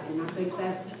side. And I think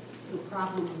that's the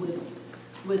problem with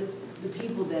the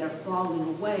people that are falling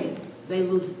away. They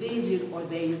lose vision or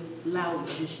they allow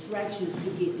distractions to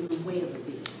get in the way of the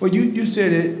vision. Well, you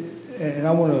said it, and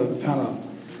I want to kind of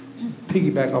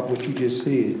piggyback off what you just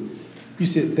said. You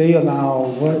said they allow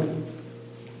what?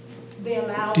 They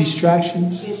allow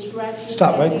distractions.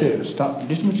 Stop right there. Stop.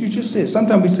 This is what you just said.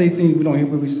 Sometimes we say things we don't hear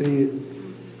what we say it.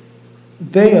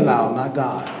 They allow, not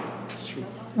God.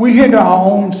 We hinder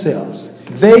our own selves.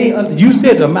 You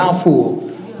said a mouthful.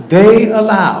 They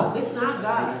allow. It's not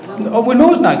God. No, we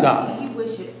know it's not God.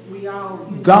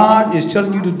 God is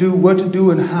telling you to do what to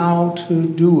do and how to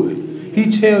do it.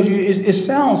 He tells you, it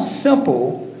sounds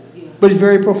simple, but it's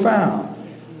very profound.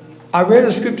 I read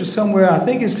a scripture somewhere, I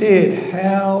think it said,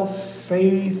 have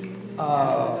faith,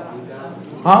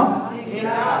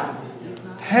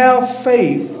 Have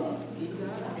faith.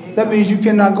 That means you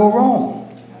cannot go wrong.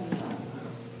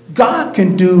 God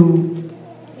can do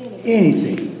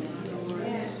anything.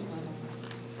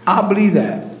 I believe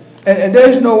that. And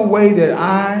there's no way that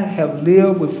I have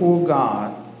lived before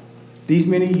God these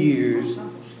many years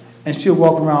and still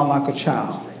walk around like a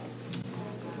child.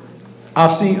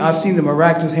 I've seen the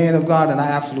miraculous hand of God, and I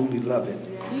absolutely love it.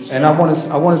 And I want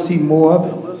to see more of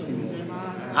it.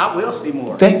 I will see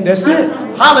more. That's it.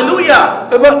 Hallelujah.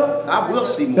 I will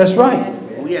see more. That's right.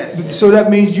 Oh, yes. So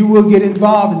that means you will get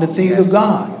involved in the things of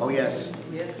God. Oh, yes.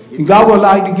 And God will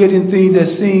allow you to get in things that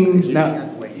seems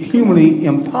humanly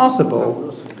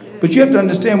impossible. But you have to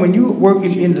understand, when you're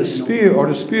working in the Spirit, or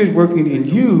the Spirit is working in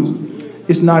you,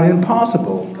 it's not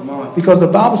impossible. Because the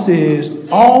Bible says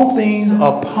all things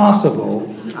are possible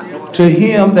to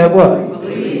him that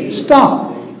what? Stop.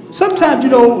 Sometimes,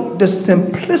 the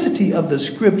simplicity of the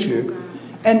scripture,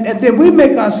 and then we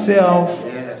make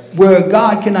ourselves where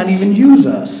God cannot even use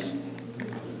us.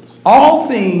 All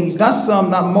things, not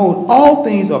some, not most, all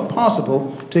things are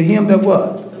possible to him that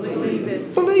what?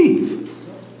 Believe.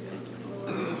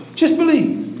 Just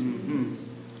believe.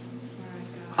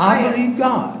 I believe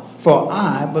God, for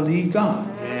I believe God.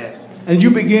 And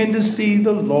you begin to see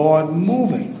the Lord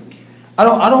moving.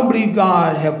 I don't believe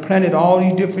God have planted all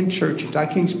these different churches. I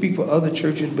can't speak for other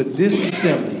churches, but this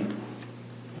assembly.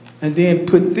 And then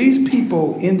put these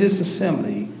people in this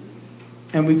assembly,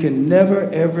 and we can never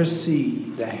ever see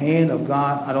the hand of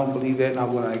God. I don't believe that, and I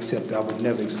will not accept that. I would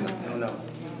never accept that. No.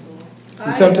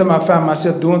 And sometimes I find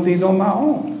myself doing things on my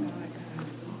own.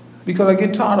 Because I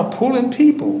get tired of pulling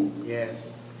people.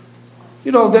 Yes.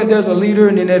 You know, there's a leader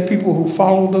and then there's people who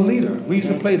follow the leader. We used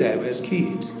to play that as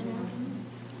kids.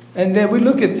 And then we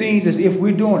look at things as if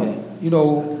we're doing it. You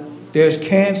know, there's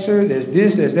cancer, there's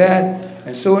this, there's that,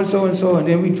 and so and so and so, and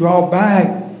then we draw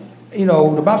back. You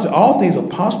know, the Bible says all things are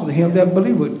possible to him that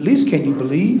believe. At least can you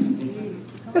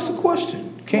believe? That's a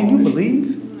question. Can you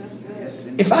believe?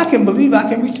 If I can believe, I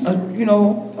can reach,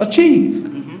 achieve.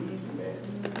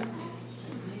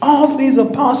 All things are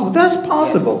possible. That's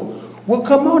possible. Well,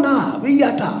 come on now.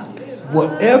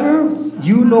 Whatever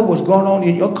you know what's going on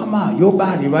in your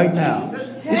body right now,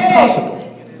 it's possible.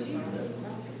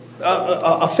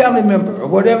 A family member or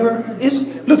whatever,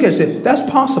 look at it, that's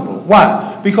possible.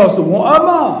 Why? Because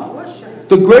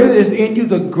the greater is in you,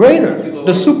 the greater.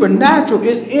 The supernatural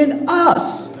is in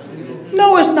us.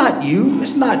 No, it's not you.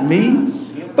 It's not me.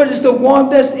 But it's the one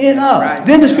that's in us.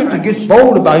 Then the scripture gets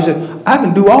bold about it. He said, I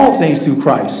can do all things through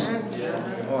Christ,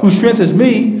 who strengthens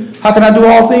me. How can I do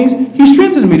all things? He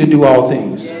strengthens me to do all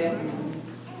things.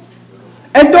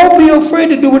 And don't be afraid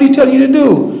to do what he's telling you to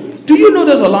do. Do you know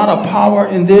there's a lot of power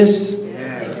in this?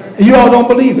 And you all don't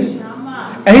believe it.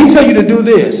 And he tells you to do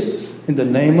this in the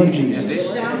name of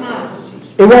Jesus.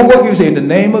 It won't work. You say, in the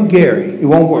name of Gary, it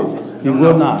won't work. It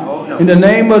will not. In the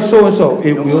name of so-and-so,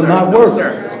 it will not work.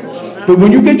 But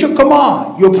when you get your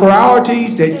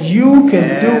priorities that you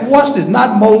can do, watch this,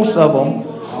 not most of them,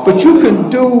 but you can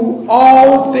do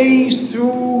all things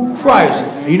through Christ.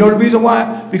 And you know the reason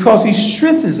why? Because he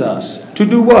strengthens us to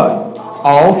do what?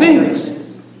 All things.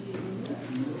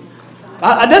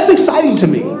 That's exciting to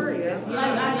me.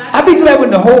 I'd be glad when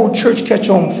the whole church catch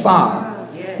on fire.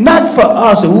 Not for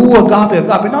us, agape.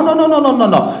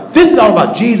 No. This is all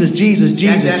about Jesus.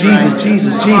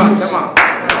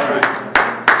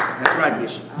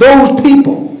 Those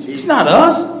people. It's not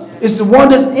us. It's the one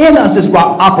that's in us that's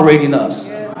operating us.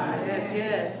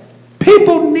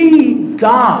 People need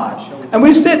God. And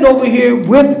we're sitting over here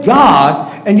with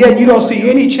God, and yet you don't see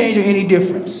any change or any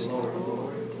difference.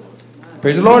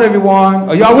 Praise the Lord, everyone.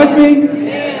 Are y'all with me?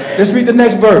 Let's read the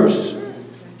next verse.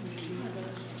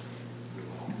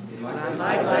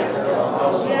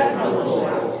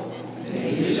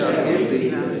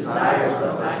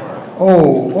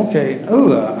 Oh, okay. I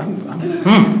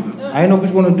didn't know we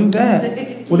was going to do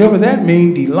that. Whatever that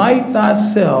means, delight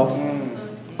thyself.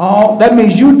 That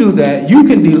means you do that. You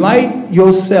can delight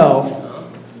yourself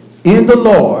in the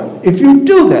Lord. If you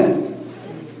do that,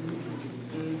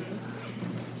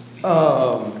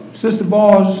 Sister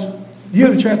Bars, you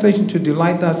have a translation to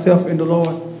delight thyself in the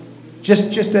Lord?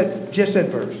 Just that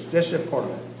verse. Just that part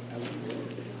of it.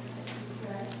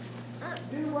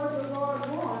 Do what the Lord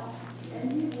wants,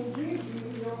 and he will give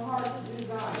you your heart's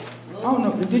desire. I don't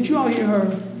know. Did you all hear her?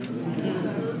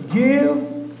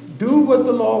 Do what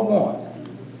the Lord wants.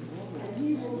 And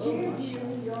he will give you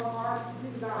your heart's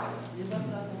desire.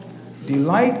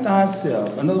 Delight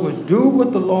thyself. In other words, do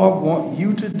what the Lord wants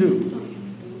you to do.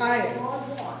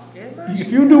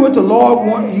 If you do what the Lord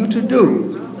wants you to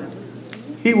do,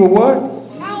 he will what?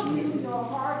 Give you your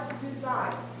heart's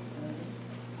desire.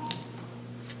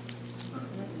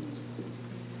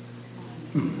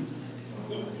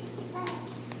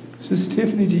 Sister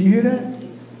Tiffany, did you hear that?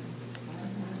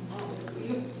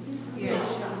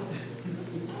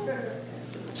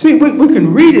 See, we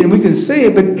can read it and we can say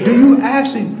it, but do you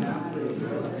actually?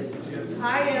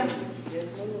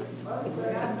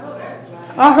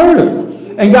 I heard her.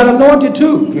 And got anointed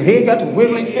too. Your head got the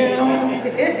wiggling can on.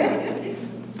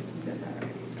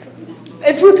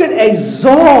 If we could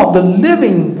absorb the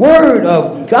living word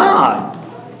of God,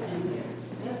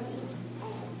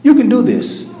 you can do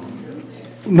this.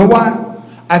 You know why?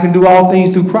 I can do all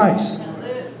things through Christ.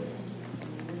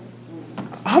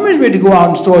 How many ready to go out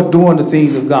and start doing the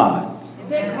things of God?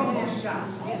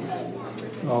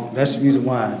 Oh, that's the reason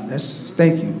why.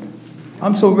 Thank you.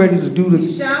 I'm so ready to do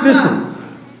listen.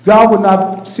 God would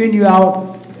not send you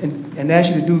out and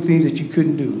ask you to do things that you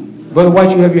couldn't do. Brother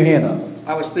White, you have your hand up.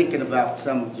 I was thinking about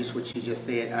just what you just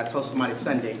said. I told somebody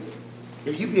Sunday,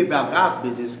 if you be about God's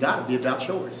business, God will be about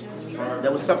yours.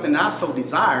 That was something I so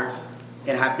desired,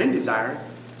 and have been desired,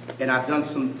 and I've done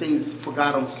some things for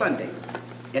God on Sunday.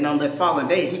 And on that following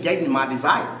day, he gave me my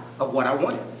desire of what I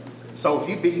wanted. So if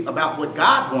you be about what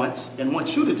God wants and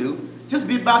wants you to do, just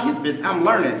be about his business. I'm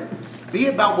learning. Be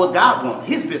about what God wants,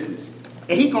 his business.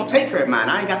 And he's going to take care of mine.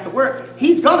 I ain't got to work.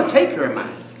 He's going to take care of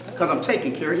mine because I'm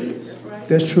taking care of his.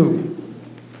 That's true.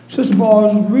 Sister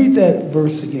Bars, read that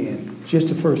verse again, just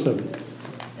the first of it.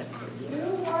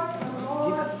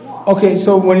 Okay,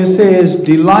 so when it says,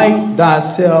 delight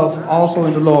thyself also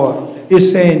in the Lord, it's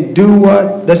saying do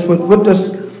what? What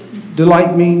does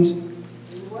delight means?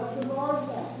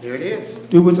 There it is.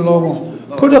 Do what the Lord wants.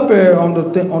 Put up there on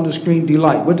the screen,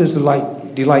 delight. What does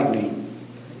delight mean?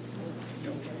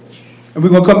 And we're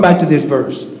going to come back to this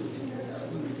verse.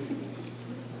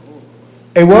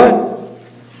 A what?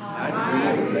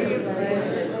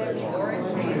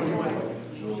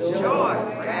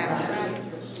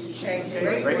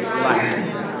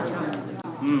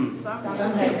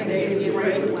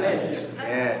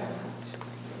 Yes.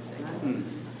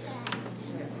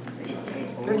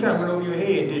 That kind of went over your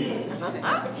head, didn't it?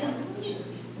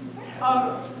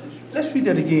 Let's read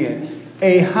that again.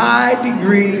 A high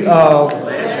degree of,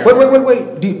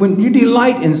 wait. When you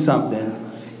delight in something,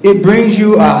 it brings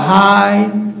you a high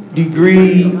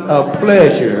degree of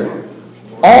pleasure,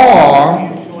 or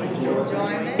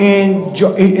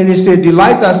enjoy, and it said,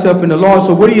 delight thyself in the Lord.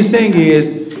 So what are you saying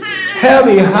is, have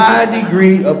a high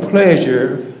degree of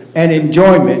pleasure and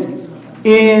enjoyment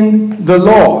in the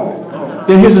Lord.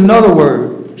 Then here's another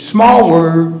word, small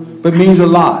word, but means a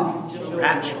lot.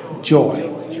 Rapture. Joy.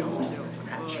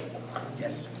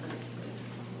 Yes.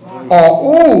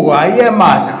 Or, I am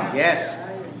now. Yes.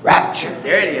 Rapture.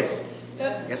 There it is.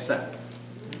 Yes, sir.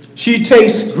 She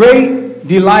takes great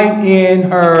delight in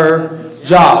her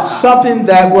job. Something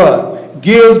that what?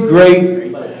 Gives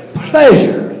great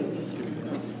pleasure.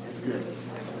 That's good.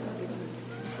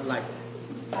 I like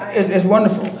it. It's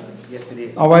wonderful. Yes, it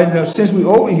is. All right, now since we're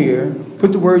over here,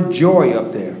 put the word joy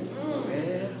up there.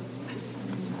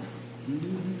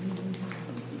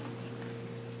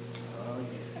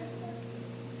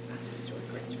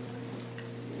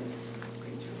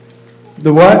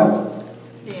 The what?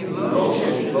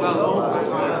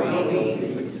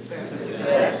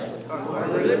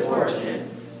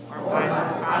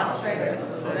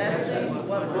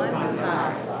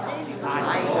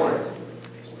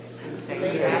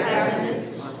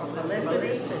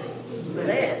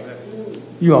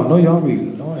 You all know y'all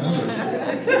reading. Lord have mercy.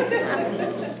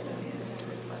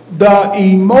 The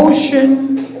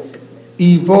emotion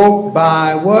evoked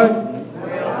by what?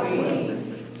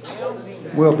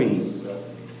 Well-being.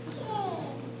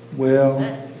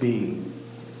 Well-being.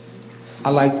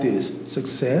 I like this.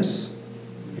 Success.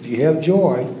 If you have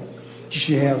joy, you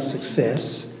should have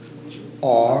success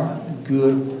or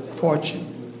good fortune.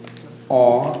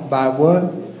 Or by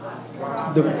what?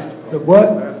 The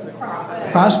what?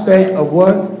 Prospect of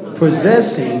what?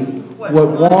 Possessing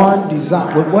what one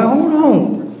desires. Hold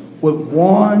on. What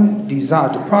one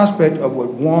desires. The prospect of what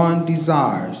one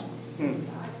desires.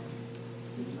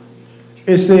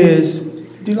 It says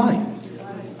delight.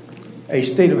 A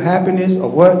state of happiness or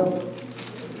what?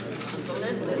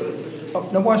 Oh,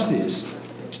 now watch this.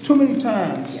 Too many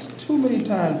times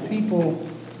people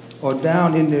are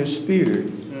down in their spirit.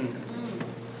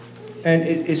 And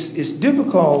it's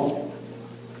difficult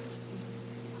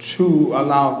to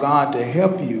allow God to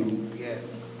help you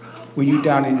when you're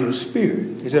down in your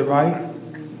spirit. Is that right?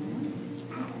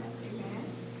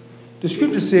 The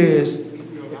scripture says,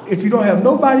 if you don't have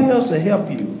nobody else to help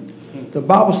you, the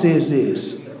Bible says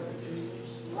this.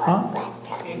 Huh?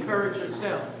 Encourage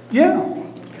yourself. Yeah.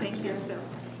 Think yourself.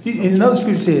 In another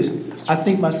scripture says, I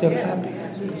think myself happy.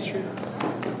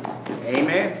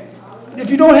 Amen.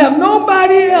 If you don't have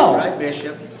nobody else, That's right,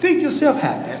 Bishop. think yourself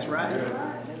happy. That's right.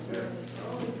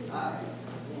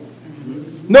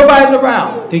 Nobody's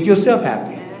around. Think yourself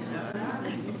happy.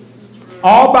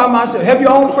 All by myself. Have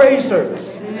your own praise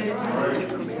service.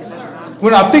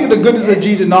 When I think of the goodness of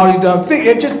Jesus and all he's done,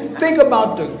 just think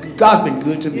about God's been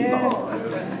good to me.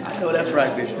 I know that's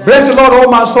right, Bishop. Bless the Lord,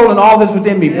 oh my soul, and all that's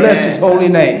within me. Bless his holy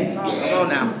name. Come on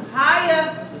now.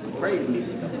 Higher. Some praise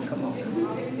music. Come on.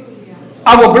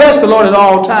 I will bless the Lord at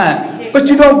all times. But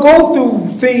you don't go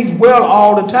through things well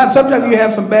all the time. Sometimes you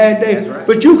have some bad days. Right.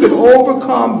 But you can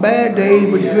overcome bad days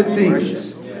with good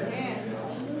things.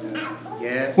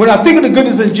 Yes. When I think of the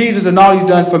goodness of Jesus and all he's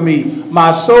done for me,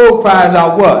 my soul cries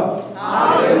out what?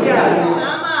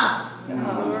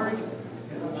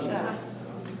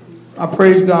 I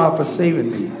praise God for saving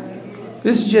me.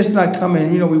 This is just not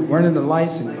coming, we're running the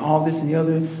lights and all this and the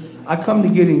other. I come to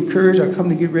get encouraged. I come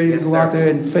to get ready to go out there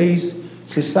and face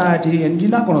society. And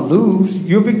you're not going to lose.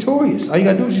 You're victorious. All you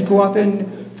got to do is just go out there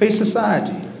and face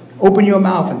society. Open your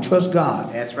mouth and trust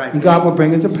God. That's right. And God will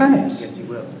bring it to pass. Yes, he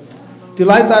will.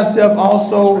 Delight thyself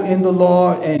also in the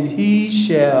Lord, and he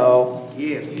shall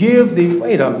give thee.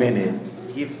 Wait a minute.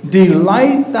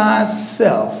 Delight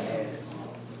thyself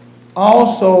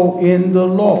also in the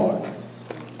Lord.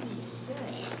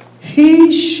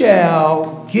 He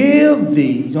shall give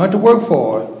thee, you don't have to work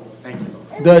for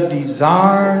it, the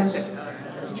desires.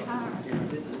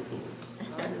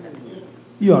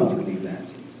 You all don't believe that.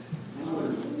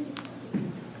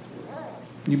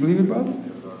 You believe it, brother?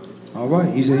 All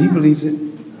right. He said he believes it.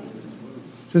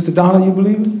 Sister Donna, you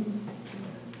believe it?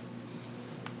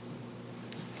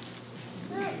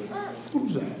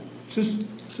 Who's that?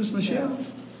 Sister Michelle?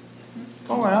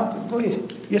 All right, go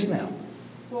ahead. Yes, ma'am.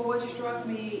 Well, what struck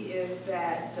me is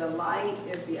that delight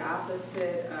is the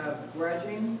opposite of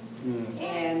grudging.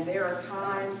 And there are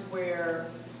times where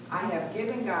I have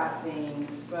given God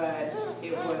things, but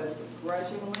it was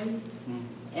grudgingly.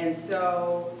 And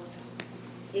so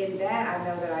in that, I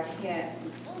know that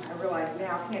I realize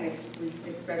now I can't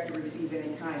expect to receive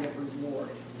any kind of reward.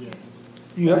 Yes.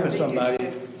 You So I helping think somebody.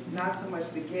 it's not so much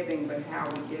the giving, but how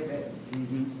we give it.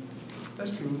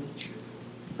 That's true.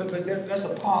 But that's a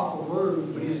powerful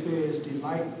word when it says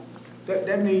delight.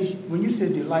 That means, when you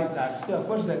say delight thyself,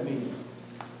 what does that mean?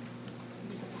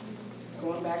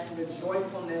 Going back to the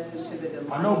joyfulness and to the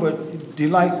delight. I know, but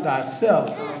delight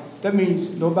thyself, that means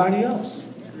nobody else.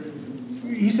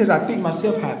 He said, I think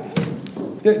myself happy.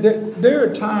 There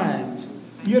are times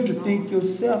you have to think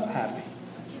yourself happy.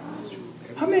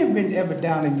 How many have been ever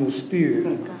down in your spirit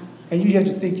and you have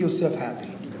to think yourself happy?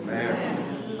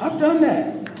 I've done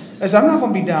that. I said, I'm not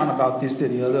going to be down about this,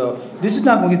 that, and the other. This is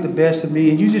not going to get the best of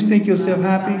me, and you just think yourself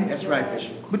happy? That's right,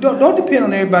 Bishop. But don't depend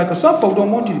on everybody, because some folks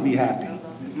don't want you to be happy.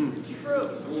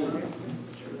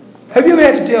 Have you ever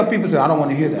had to tell people, say, I don't want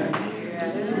to hear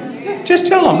that? Just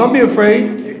tell them. Don't be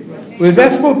afraid. Well, if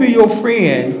that's supposed to be your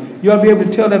friend, you ought to be able to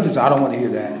tell them, I don't want to hear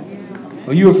that.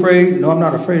 Are you afraid? No, I'm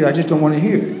not afraid. I just don't want to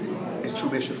hear it. It's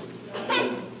true, Bishop.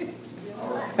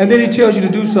 And then he tells you to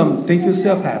do something. Think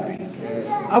yourself happy.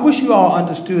 I wish you all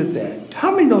understood that.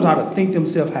 How many knows how to think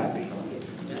themselves happy?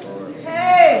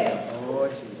 Hey! Oh,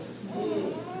 Jesus.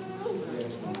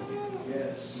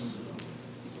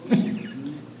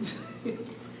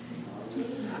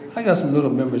 I got some little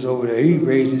members over there. He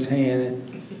raised his hand,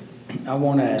 and I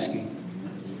want to ask him.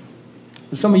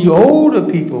 Some of you older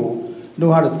people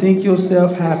know how to think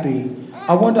yourself happy.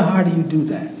 I wonder, how do you do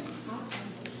that?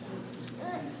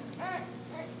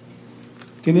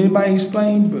 Can anybody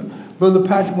explain? Brother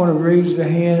Patrick want to raise their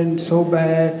hand so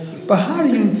bad. But how do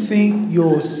you think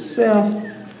yourself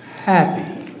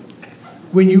happy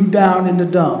when you down in the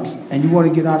dumps and you want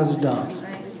to get out of the dumps?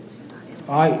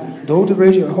 All right, those that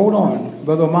raise your, hold on.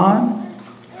 Brother Amon?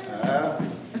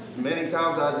 Many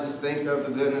times I just think of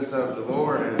the goodness of the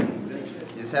Lord and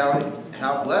just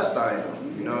how blessed I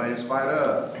am, you know, in spite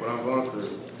of what I'm going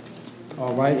through.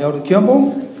 All right, Elder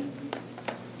Kimball?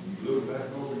 Look back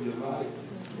over your life.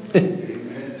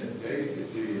 Amen.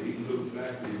 David did. He looked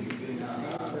back and he seen how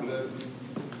God blessed him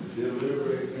to deliver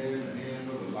a man in the hand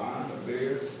of a lion, a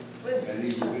bear, and he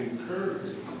was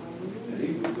encouraged. And he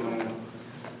was going to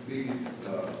be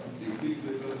defeat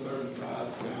this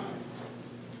uncircumcised giant.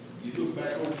 You look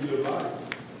back over your life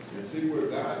and see where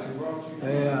God has brought you from.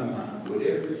 Yeah, man.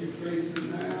 Whatever you're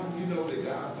facing now, you know that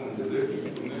God's going to deliver you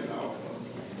from that also.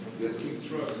 Just keep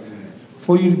trusting Him.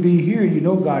 For you to be here, you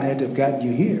know God had to have gotten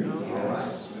you here.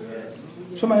 Yes.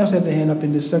 Somebody else had their hand up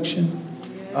in this section.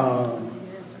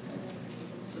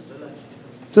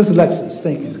 Sister Alexis,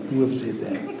 thank you. Whoever said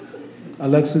that.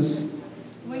 Alexis?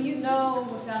 When you know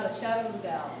without a shadow of a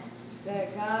doubt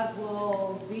that God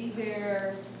will be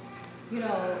there, you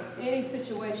know, any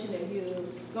situation that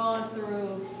you've gone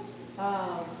through.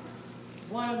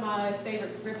 One of my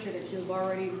favorite scripture that you've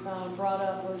already brought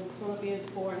up was Philippians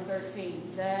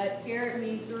 4:13. That carried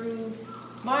me through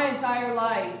my entire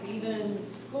life, even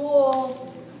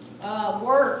school,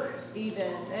 work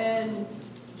even. And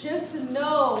just to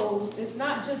know, it's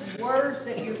not just words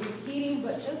that you're repeating,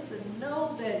 but just to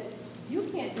know that you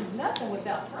can't do nothing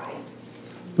without Christ.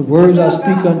 The words I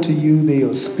speak unto you, they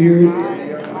are spirit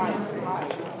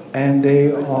and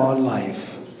they are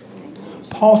life.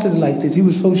 Paul said it like this. He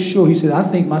was so sure. He said, I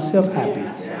think myself happy.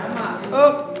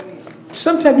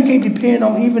 Sometimes you can't depend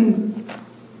on even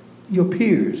your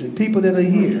peers and people that are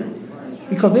here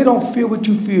because they don't feel what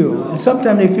you feel. And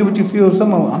sometimes they feel what you feel.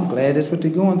 Someone, I'm glad that's what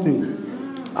they're going through.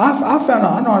 I found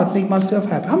out I know how to think myself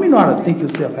happy. How many know how to think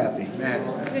yourself happy?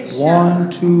 1,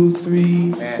 2,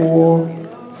 3, 4,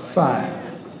 5.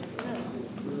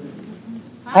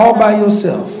 All by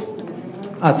yourself.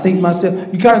 I think myself.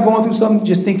 You kind of going through something,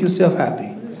 just think yourself happy.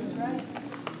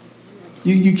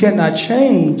 You cannot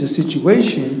change the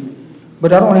situation,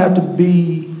 but I don't have to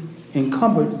be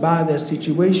encumbered by that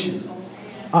situation.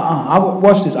 I would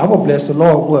watch this. I will bless the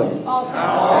Lord. What?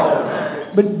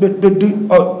 But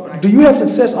do you have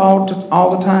success all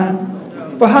the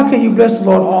time? But how can you bless the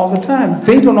Lord all the time?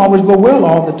 Things don't always go well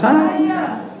all the time.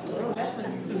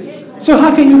 So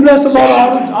how can you bless the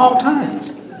Lord all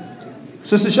times?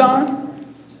 Sister Sean?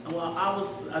 Well,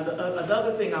 the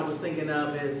other thing I was thinking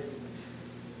of is,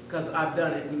 because I've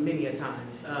done it many a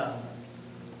times,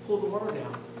 pull the word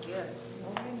out. Yes.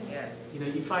 Yes. You know,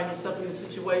 you find yourself in a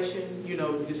situation, you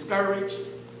know, discouraged,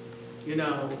 you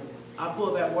know, I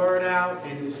pull that word out,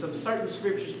 and there's some certain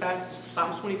scriptures, passages,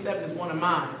 Psalms 27 is one of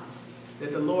mine,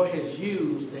 that the Lord has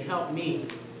used to help me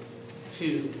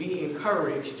to be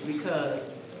encouraged,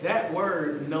 because that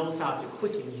word knows how to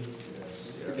quicken you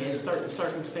in certain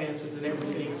circumstances and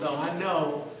everything. So I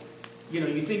know, you know,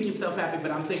 you think yourself happy,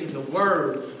 but I'm thinking the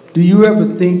word. Do you ever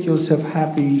think yourself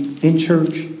happy in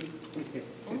church?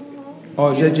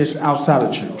 Or is that just outside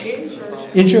of church? In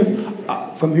church. In church?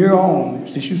 From here on,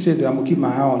 since you said that, I'm going to keep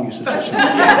my eye on you, Sister Sharon.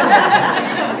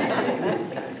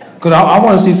 Because I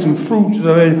want to see some fruit.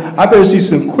 I better see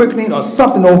some quickening or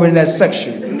something over in that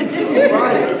section.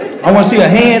 I want to see a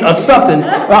hand or something.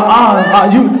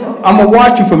 I'm going to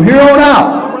watch you from here on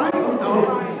out.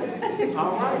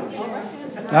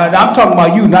 Now, I'm talking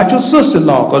about you, not your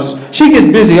sister-in-law, because she gets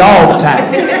busy all the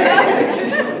time.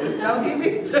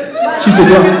 She said,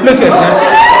 look at her.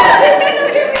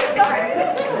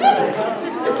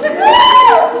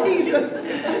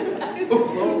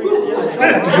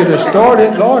 To get her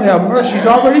started, Lord have mercy, she's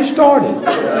already started.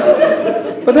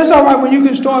 But that's all right when you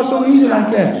can start so easy like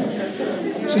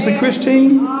that. Sister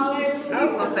Christine? I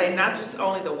was going to say, not just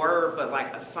only the word, but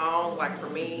like a song, like for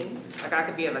me, like I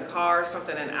could be in the car or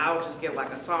something and I would just get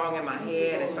like a song in my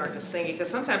head and start to sing it. Because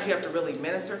sometimes you have to really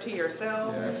minister to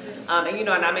yourself. And you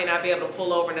know, and I may not be able to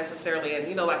pull over necessarily and,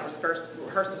 you know, like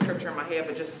rehearse the scripture in my head,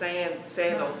 but just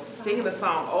singing the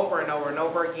song over and over and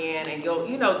over again. And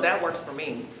you know, that works for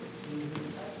me.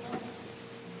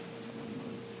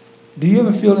 Do you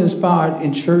ever feel inspired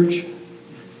in church?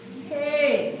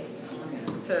 Hey!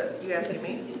 You asking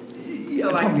me? Yeah,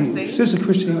 to like to sing? Sister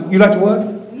Christine, you like to what?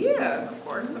 Yeah, of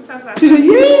course. Sometimes I. She said,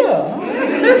 yeah.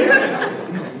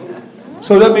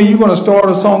 So that means you're going to start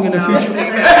a song in the future?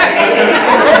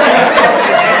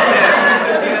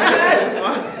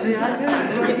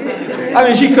 I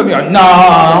mean, she could be like, nah,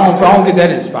 I don't get that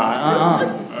inspired.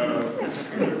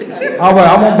 All right,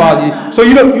 I won't bother you. So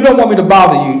you don't want me to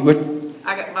bother you, but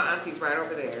I got my auntie's right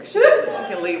over there. She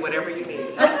can lead whatever you need.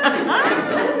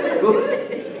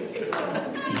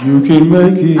 you can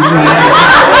make it.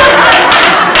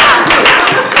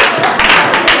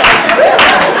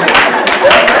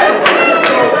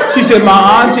 She said,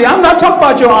 my auntie, I'm not talking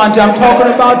about your auntie, I'm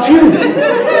talking about you.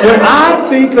 When I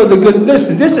think of the goodness,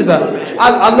 listen,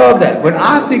 I love that. When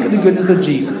I think of the goodness of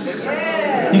Jesus,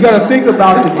 you got to think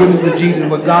about the goodness of Jesus,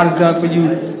 what God has done for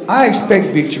you. I expect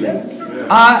victory.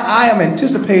 I am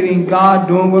anticipating God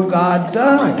doing what God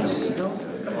does.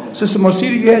 Sister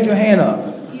Mosita, you had your hand up.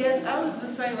 Yes, I was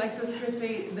just saying, like Sister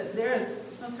Christy, that there is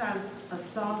sometimes a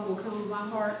song will come to my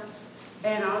heart,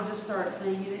 and I'll just start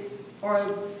singing it.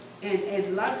 And a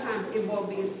lot of times it won't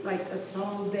be like a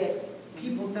song that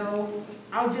people know.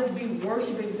 I'll just be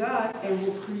worshiping God and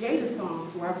will create a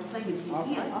song where I'm singing to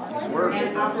Him.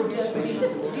 And I will just be,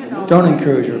 you know. Don't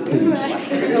encourage her, please.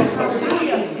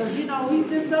 Because, you know, He's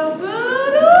just so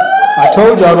good. I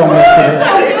told y'all don't mess with her.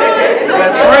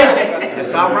 That's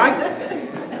It's all right.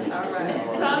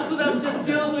 Times when I'm just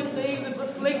dealing with things and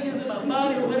afflictions in my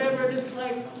body or whatever, it's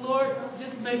like, Lord,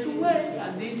 just make a way.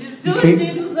 I need you to do it,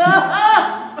 Jesus.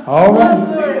 All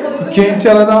right. You can't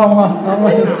tell it all. All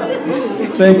right.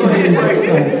 Thank you,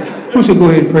 Jesus. Who should go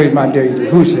ahead and praise my deity?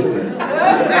 Who said that?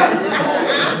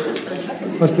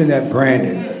 Must have been that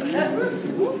Brandon.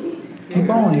 Keep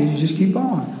on, you just keep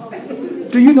on.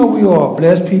 Do you know we are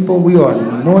blessed people? We are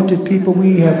anointed people.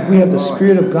 We have the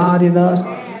Spirit of God in us.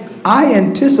 I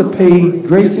anticipate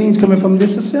great things coming from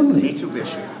this assembly. Me too,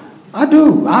 Bishop. I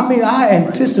do. I mean, I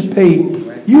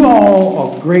anticipate you all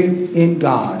are great in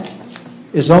God.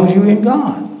 As long as you're in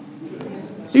God.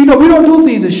 You know, we don't do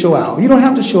things to show out. You don't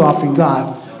have to show off in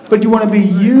God. But you want to be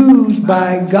used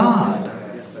by God.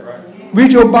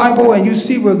 Read your Bible and you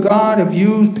see where God have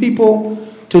used people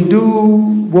to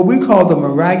do what we call the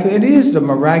miraculous. It is the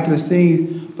miraculous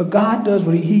thing. But God does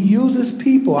what He uses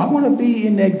people. I want to be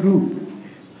in that group.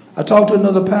 I talked to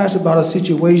another pastor about a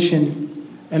situation.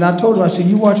 And I told him, I said,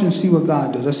 you watch and see what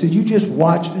God does. I said, you just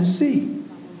watch and see.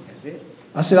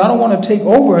 I said, I don't want to take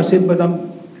over. I said, but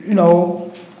I'm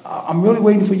really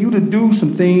waiting for you to do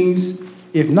some things.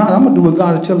 If not, I'm going to do what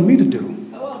God is telling me to do.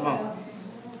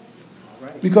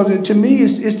 Because to me,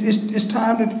 it's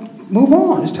time to move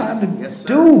on. It's time to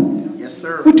do. Yes,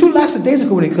 sir. We're too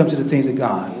lackadaisical when it comes to the things of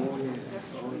God.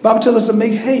 The Bible tells us to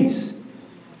make haste.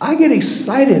 I get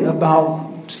excited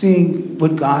about seeing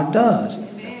what God does.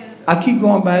 I keep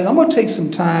going back. I'm going to take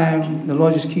some time. The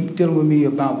Lord just keep dealing with me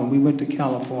about when we went to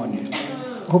California.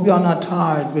 I hope y'all not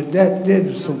tired, but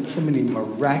there's so many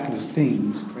miraculous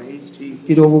things. Praise Jesus.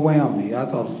 It overwhelmed me. I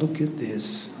thought, look at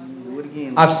this. it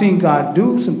again. I've seen God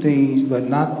do some things, but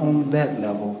not on that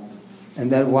level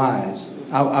and that wise.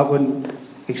 I wasn't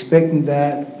expecting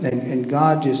that, and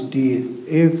God just did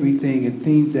everything and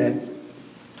things that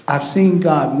I've seen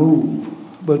God move,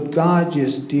 but God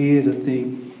just did a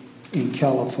thing in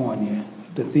California,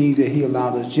 the things that he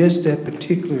allowed us, just that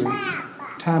particular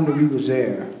time that we was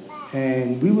there.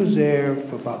 And we was there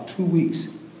for about 2 weeks.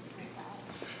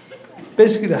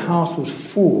 Basically, the house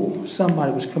was full.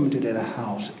 Somebody was coming to that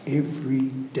house every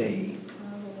day.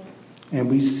 And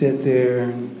we sat there,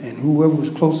 and whoever was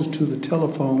closest to the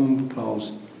telephone,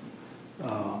 because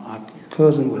our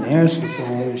cousin would answer the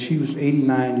phone, and she was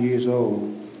 89 years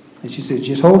old. And she said,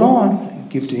 just hold on, and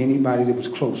give to anybody that was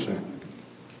closer.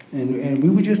 And we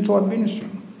would just start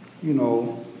ministering, you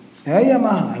know.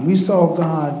 And we saw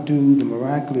God do the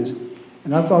miraculous.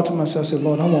 And I thought to myself, I said,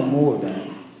 Lord, I want more of that.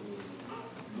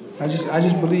 I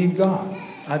just believe God.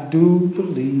 I do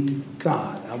believe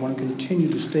God. I want to continue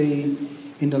to stay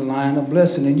in the line of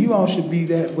blessing. And you all should be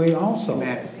that way also.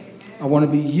 Amen. I want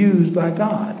to be used by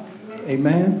God.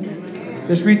 Amen.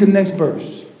 Let's read the next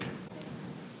verse.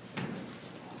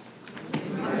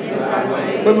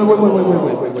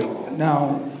 Wait.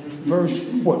 Now,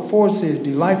 verse 4 says,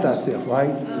 delight thyself,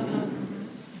 right?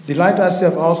 Delight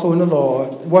thyself also in the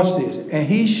Lord. Watch this. And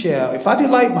he shall, if I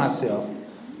delight myself,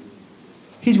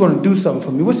 he's going to do something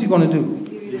for me. What's he going to do?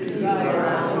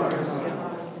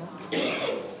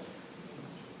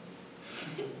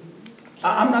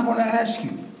 I'm not going to ask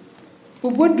you,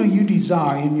 but what do you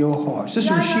desire in your heart?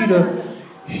 Sister Rashida,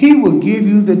 he will give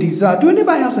you the desire. Do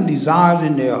anybody have some desires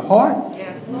in their heart?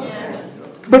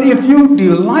 Yes. But if you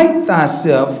delight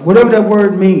thyself, whatever that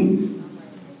word means,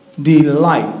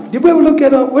 delight. Did we ever look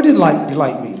at what did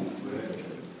delight mean?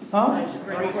 Huh?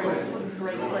 Great pleasure.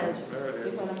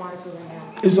 It's on the market right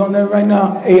now. It's on there right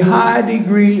now. A high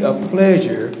degree of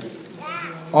pleasure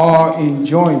or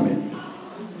enjoyment.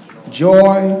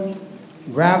 Joy,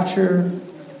 rapture.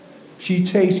 She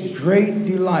takes great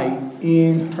delight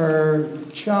in her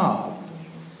job.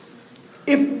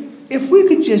 If we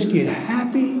could just get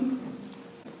happy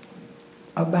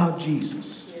about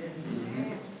Jesus,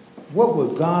 what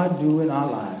would God do in our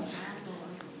lives?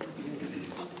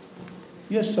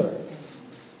 Yes, sir.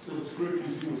 So the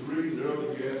scriptures you was reading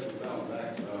earlier, you asked about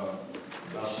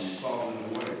about the falling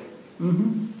away.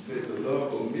 Mm-hmm. It said the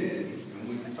love of many, and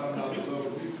when he's talking about the love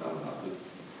of many, he's talking about the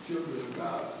children of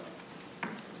God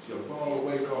shall fall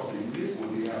away because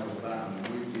iniquity have abounded.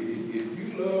 If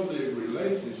you love the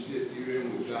relationship you're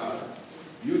in with God,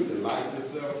 you delight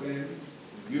yourself in.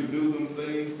 You do them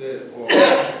things that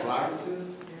are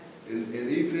righteous. And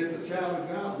even as a child of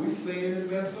God, we sin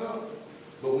and mess up.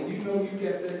 But when you know you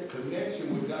get that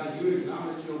connection with God, you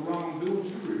acknowledge your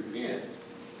wrongdoings, you repent.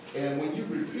 And when you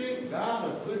repent, God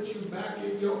will put you back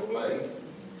in your place.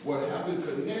 What having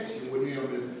connection with him.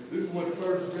 And this is what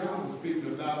 1 John was speaking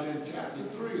about in chapter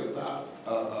 3 about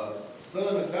a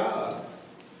son of God.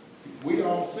 We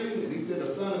all seen it. He said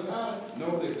a son of God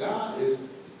know that God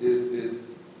is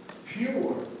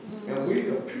pure. And we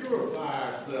to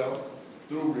purify ourselves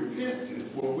through repentance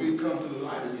when we come to the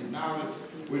light and acknowledge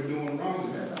we're doing wrong.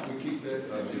 And that's how we keep that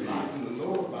delight in the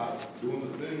Lord by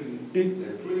doing the things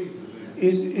that pleases him.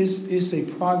 It's a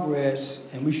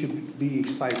progress, and we should be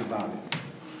excited about it.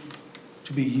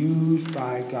 To be used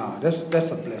by God.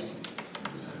 That's a blessing.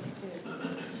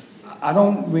 I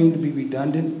don't mean to be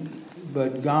redundant,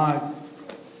 but God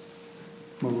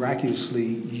miraculously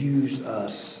used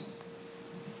us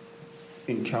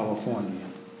in California.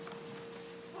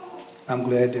 I'm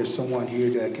glad there's someone here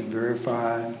that can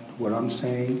verify what I'm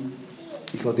saying,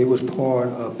 because they was part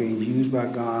of being used by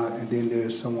God, and then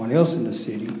there's someone else in the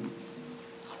city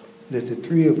that the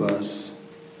three of us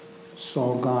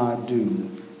saw God do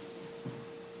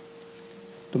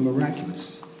the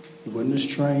miraculous. It wasn't a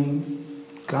strain.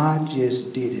 God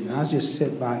just did it. And I just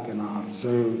sat back and I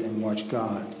observed and watched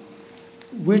God,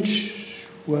 which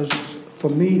was for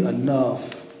me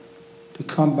enough to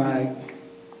come back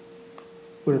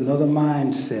with another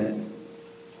mindset,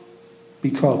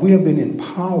 because we have been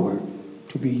empowered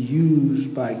to be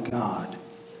used by God.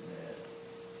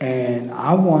 And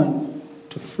I want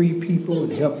to free people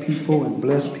and help people and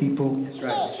bless people. That's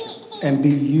right. And be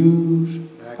used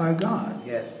by God.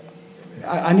 Yes.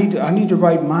 I need the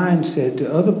right mindset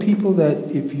to other people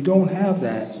that if you don't have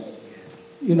that,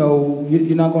 you know,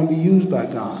 you're not going to be used by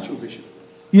God. That's true, Bishop.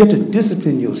 You have to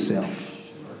discipline yourself,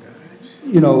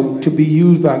 you know, to be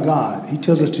used by God. He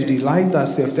tells us to delight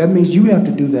thyself. That means you have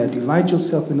to do that. Delight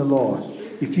yourself in the Lord.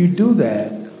 If you do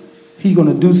that, he's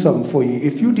going to do something for you.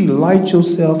 If you delight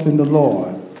yourself in the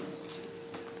Lord,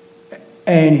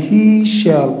 and he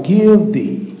shall give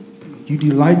thee, You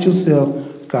delight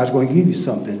yourself, God's going to give you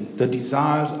something, the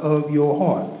desires of your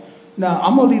heart. Now,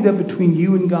 I'm going to leave that between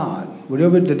you and God.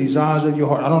 Whatever the desires of your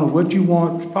heart. I don't know what you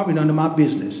want. It's probably none of my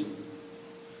business.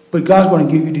 But God's going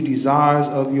to give you the desires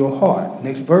of your heart.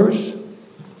 Next verse.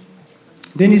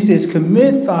 Then he says,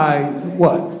 commit thy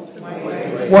what?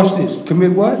 Watch this.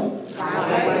 Commit what?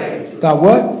 Thy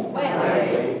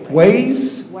what?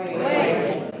 Ways?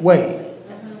 Way.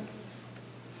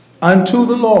 Unto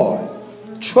the Lord.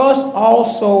 Trust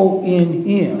also in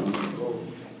him.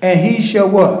 And he shall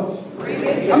what?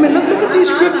 I mean, look at these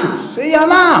scriptures. See,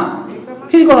 now.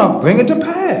 He's going to bring it to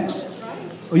pass.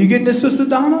 Are you getting this, Sister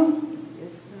Donna?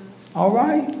 All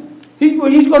right. He's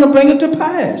going to bring it to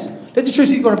pass. Let the church,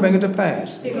 he's going to bring it to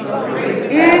pass.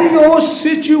 In your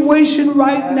situation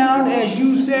right now, as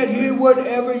you said here,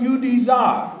 whatever you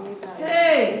desire.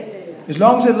 As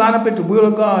long as it line up at the will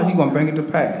of God, he's going to bring it to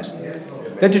pass.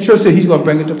 Let the church say he's going to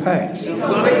bring it to pass.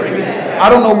 I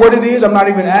don't know what it is. I'm not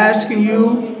even asking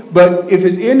you. But if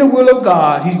it's in the will of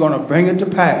God, he's going to bring it to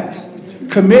pass.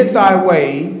 Commit thy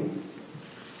way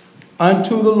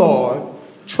unto the Lord.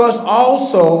 Trust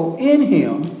also in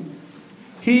him.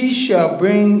 He shall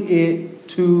bring it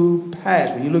to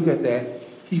pass. When you look at that,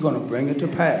 he's going to bring it to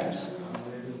pass.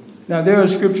 Now, there are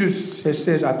scriptures that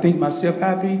says, I think myself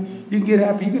happy. You can get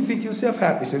happy. You can think yourself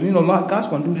happy. So, you know, God's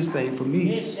going to do this thing for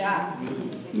me.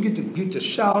 You get to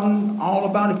shouting all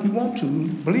about it if you want to.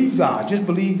 Believe God. Just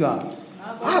believe God.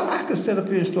 I could sit up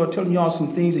here and start telling y'all some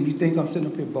things and you think I'm sitting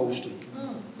up here boasting.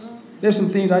 There's some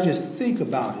things I just think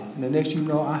about it. And the next you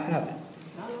know, I have it.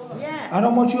 I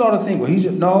don't want you all to think, well, he's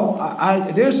just, no.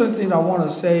 There's something I want to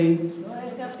say.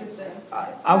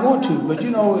 I want to, but you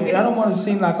know, I don't want to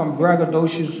seem like I'm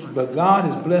braggadocious, but God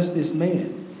has blessed this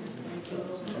man.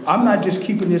 I'm not just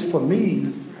keeping this for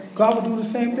me. God will do the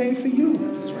same thing for you.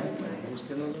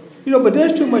 You know, but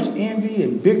there's too much envy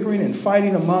and bickering and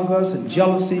fighting among us and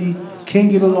jealousy. Can't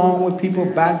get along with people,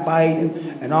 backbiting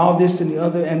and all this and the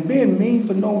other, and being mean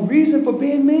for no reason for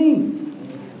being mean.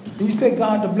 And you expect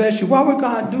God to bless you. Why would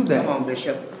God do that? Come on,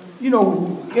 Bishop. You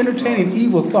know, entertaining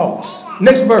evil thoughts.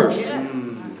 Next verse.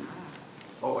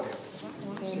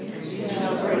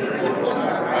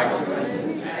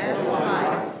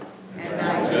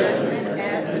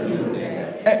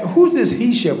 Who's this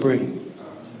he shall bring?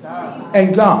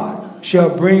 And God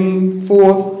shall bring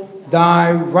forth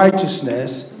thy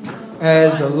righteousness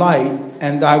as the light,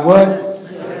 and thy what?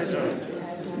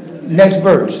 Next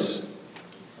verse.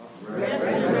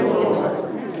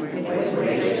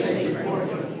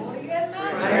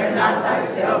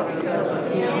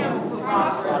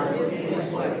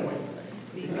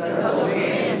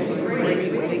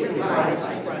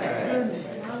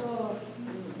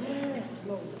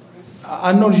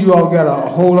 I notice you all got a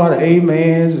whole lot of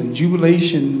amens and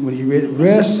jubilation when you read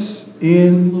rest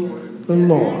in the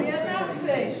Lord.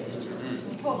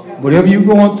 Whatever you're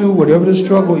going through, whatever the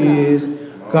struggle is,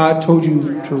 God told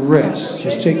you to rest.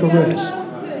 Just take a rest.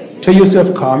 Tell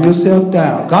yourself, calm yourself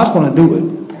down. God's going to do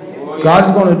it.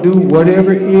 God's going to do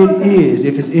whatever it is.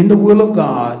 If it's in the will of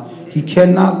God, he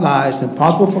cannot lie. It's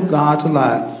impossible for God to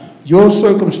lie. Your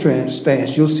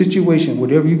circumstance, your situation,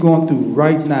 whatever you're going through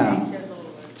right now,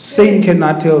 Satan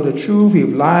cannot tell the truth. He'll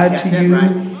lied to you.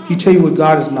 He tell you what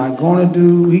God is not going to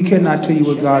do. He cannot tell you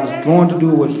what God is going to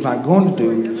do or what he's not going to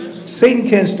do. Satan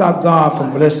can't stop God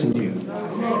from blessing you.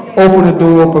 Open the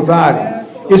door, providing.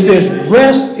 It says,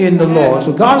 rest in the Lord.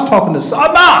 So God's talking to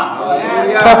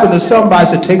somebody. Talking to somebody.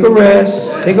 So take a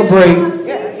rest, take a break,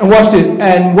 and watch this,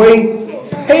 and wait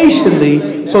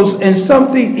patiently. So in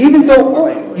something, even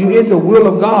though you're in the will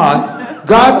of God,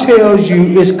 God tells you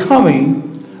it's coming,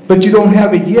 but you don't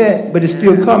have it yet, but it's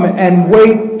still coming. And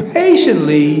wait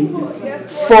patiently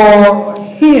for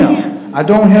him. I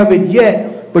don't have it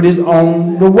yet, but it's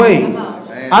on the way.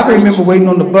 I can remember waiting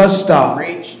on the bus stop,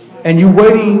 and you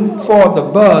waiting for the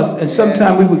bus, and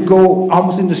sometimes we would go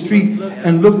almost in the street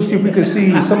and look to see if we could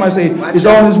see somebody say, it's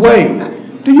on his way.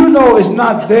 Do you know it's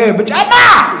not there, but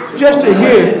just to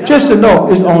hear, just to know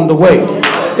it's on the way.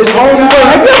 It's on the way.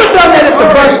 Have you ever done that at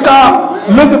the bus stop,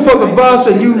 looking for the bus,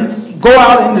 and you go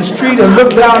out in the street and look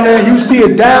down there, and you see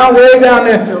it down, way down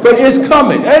there, but it's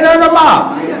coming. Ain't nothing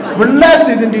about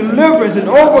blessings and deliverance and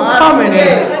overcoming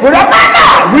and whatever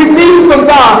we need from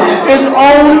God is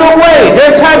on the way.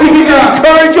 There's time you need to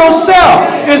encourage yourself.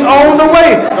 It's on the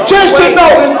way. Just to know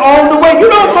it's on the way.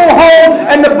 You don't go home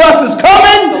and the bus is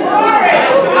coming.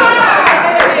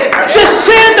 Just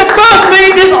seeing the bus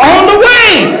means it's on the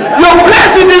way. Your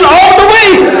blessing is on the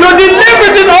way. Your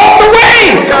deliverance is on the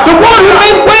way. The one who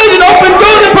makes ways and open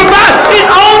doors and provides is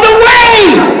on the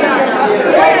way.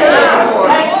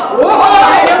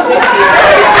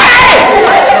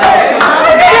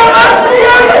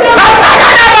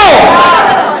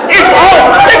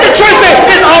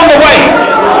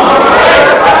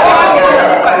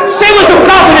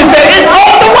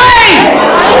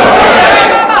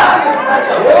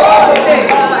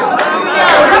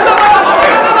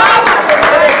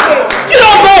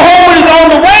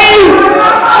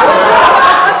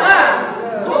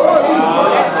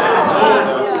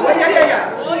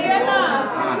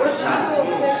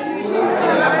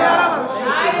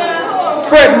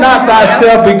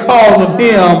 thyself because of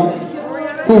him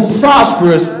who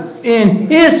prosperous in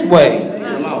his way.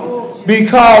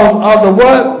 Because of the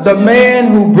what? The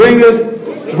man who bringeth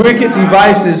wicked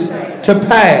devices to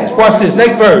pass. Watch this.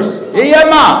 Next verse. Yeah,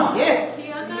 mom.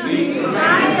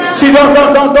 See,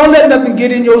 don't let nothing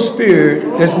get in your spirit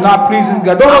that's not pleasing to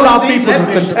God. Don't allow people to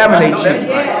contaminate you.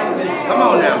 Come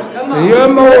on now.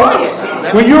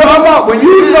 When you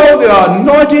know the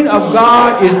anointing of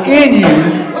God is in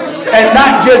you, and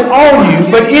not just on you,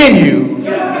 but in you,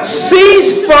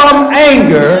 cease from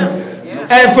anger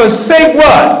and forsake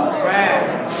what?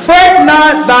 Fret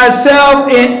not thyself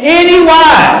in any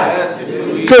wise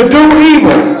to do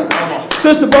evil.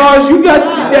 Sister Bars, you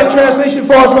got that translation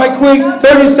for us right quick?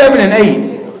 37 and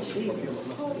 8.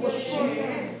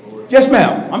 Yes,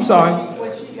 ma'am. I'm sorry.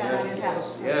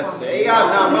 Yes. Hey, y'all,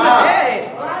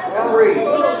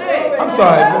 I'm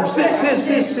sorry.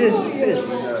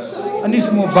 Sis. I need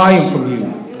some more volume from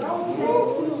you.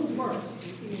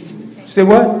 Say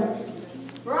what?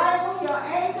 Bridle your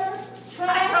anger,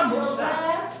 trash your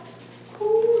wrath,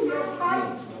 cool your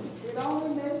pipes. It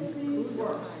only makes things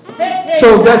worse.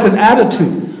 So that's an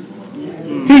attitude.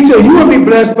 He tells you will be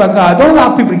blessed by God. Don't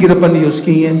allow people to get up under your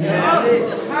skin.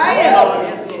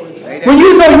 When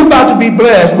you know you're about to be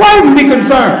blessed, why even be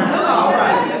concerned?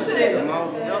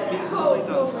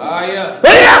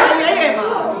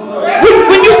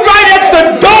 When you right at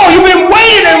the door, you've been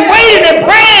waiting and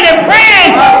praying,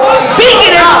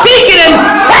 seeking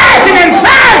and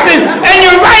fasting, and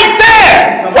you're right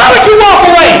there. Why would you walk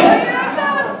away?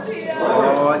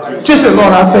 Just say,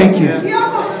 Lord, I thank you.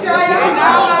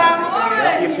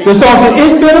 The song says,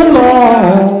 it's been a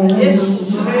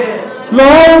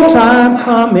long time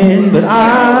coming, but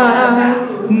I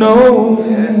know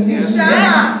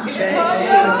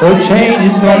a change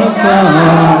is gonna come.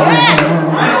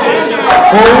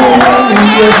 Oh,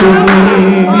 yes it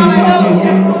will.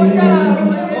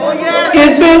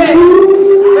 It's been too.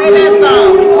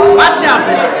 Watch out,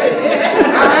 Bishop.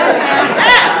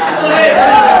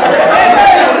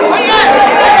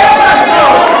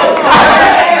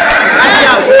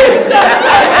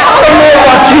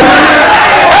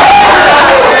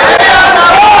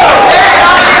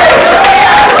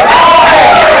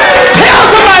 Tell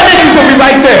somebody that you should be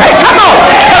right there. Hey, come on.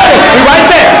 Tell them, be right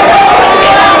there.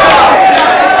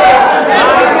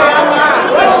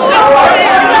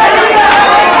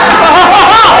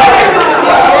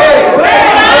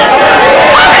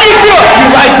 How can you feel? You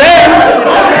right there.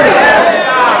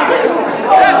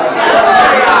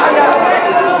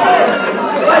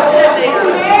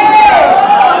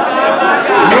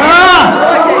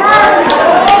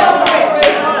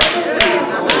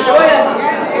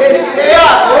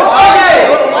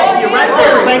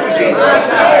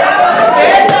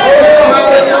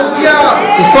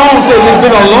 The song says it's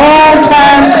been a long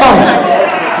time coming.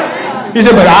 He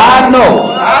said, but I know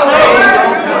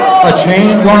a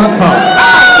change is going to come.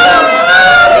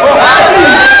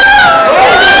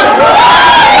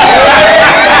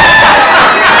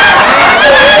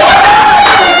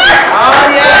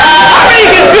 How many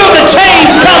can feel the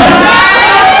change coming?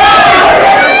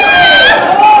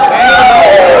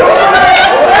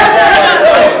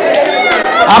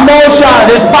 I'm all shy.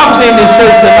 There's prophecy in this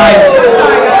church tonight.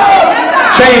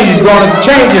 Change is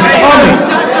coming.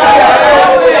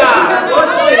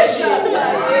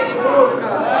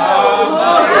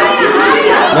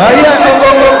 Not yet.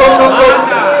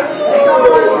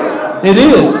 It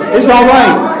is. It's all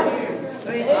right.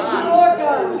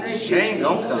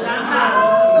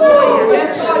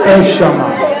 El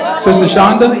Shammah. Sister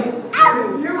Shonda?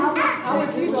 I was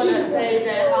just going to say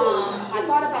that I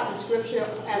thought about the scripture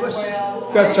as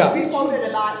well. That's up. We quoted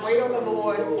a lot, wait on the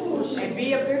Lord and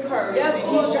be of good courage. And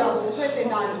he shall strengthen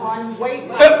thy heart.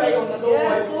 Wait, I say on the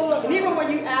Lord. And even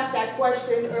when you asked that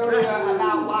question earlier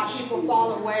about why people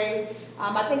fall away,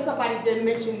 I think somebody did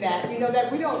mention that,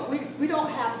 that we don't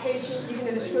have patience, even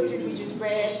in the scriptures we just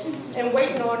read, and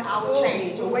waiting on our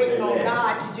change or waiting on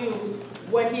God to do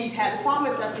what he has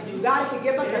promised us to do. God can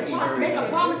give us make a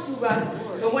promise to us,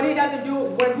 but when he doesn't do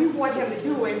it, when we want him to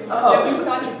do it, then we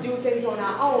start to do things on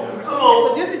our own. And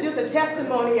so this is just a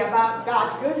testimony about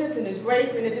God's goodness and his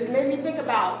grace, and it just made me think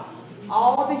about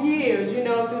all the years,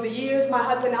 through the years my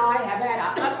husband and I have had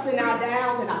our ups and our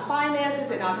downs and our finances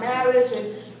and our marriage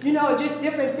and, just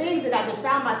different things, and I just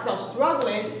found myself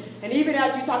struggling. And even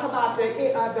as you talk about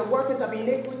the workers of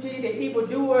iniquity, the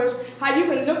evildoers, how you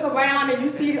can look around and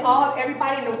you see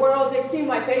everybody in the world, they seem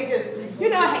like they just,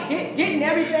 getting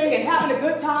everything and having a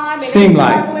good time. And Seem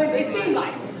like. It seemed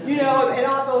like. you know, and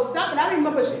all those stuff. And I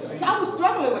remember I was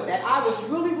struggling with that. I was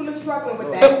really, really struggling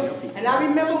with that. And I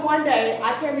remember one day,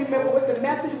 I can't remember what the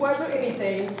message was or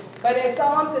anything, but in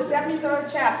Psalms, the 73rd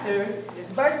chapter,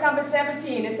 verse number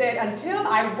 17, it said, until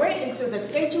I went into the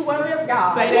sanctuary of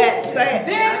God. Say that, say it.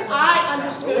 Then I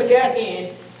understood that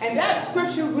end. And that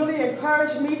scripture really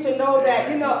encouraged me to know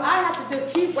that, you know, I have to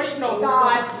just keep waiting on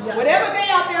God. Whatever they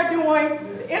out there doing,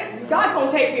 God's going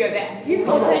to take care of that. He's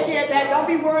going to take care of that. Don't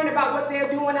be worrying about what they're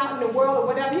doing out in the world or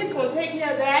whatever. He's going to take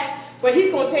care of that, but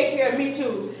he's going to take care of me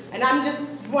too. And I'm just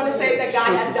want to say that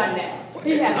God has done that.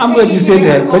 He has. I'm glad you said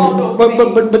that,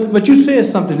 but you said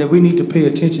something that we need to pay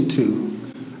attention to.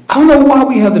 I don't know why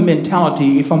we have the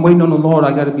mentality, if I'm waiting on the Lord,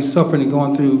 I got to be suffering and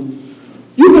going through.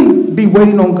 You can be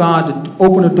waiting on God to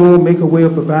open the door, make a way, or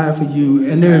provide for you,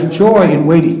 and there's joy in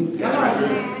waiting. That's right.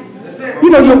 You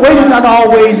know, your waiting is not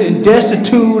always in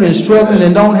destitute and struggling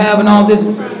and don't have and all this.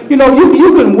 You know,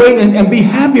 you can wait and be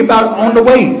happy about it on the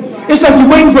way. It's like you're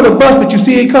waiting for the bus, but you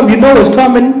see it come. You know it's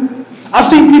coming. I've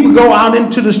seen people go out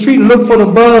into the street and look for the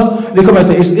bus. They come and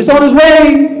say, it's on its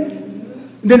way.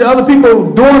 And then the other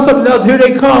people doing something else, here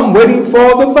they come, waiting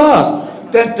for the bus.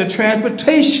 That the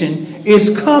transportation is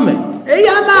coming.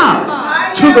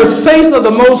 To the saints of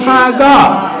the Most High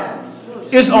God.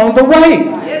 It's on the way.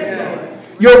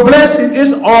 Your blessing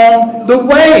is on the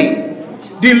way.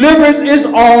 Deliverance is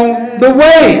on the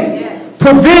way.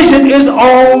 Provision is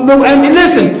on the way. I mean,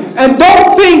 listen, and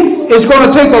don't think it's going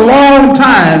to take a long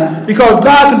time, because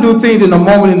God can do things in a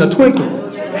moment, in a twinkling.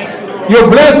 Your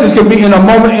blessings can be in a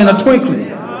moment, in a twinkling.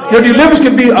 Your deliverance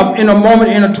can be in a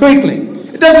moment, in a twinkling.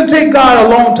 It doesn't take God a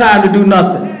long time to do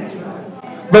nothing.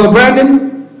 Brother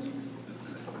Brandon?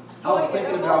 I was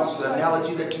thinking about the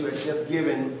analogy that you had just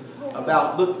given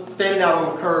about standing out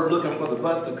on the curb looking for the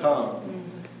bus to come.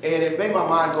 And it made my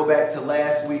mind go back to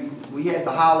last week. We had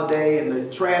the holiday and the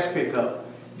trash pickup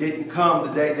didn't come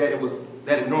the day that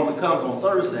it normally comes on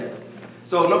Thursday.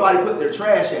 So nobody put their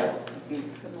trash out.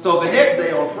 So the next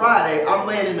day on Friday, I'm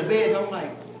laying in the bed and I'm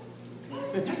like,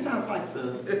 that sounds like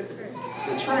the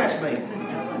trash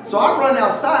man. So I run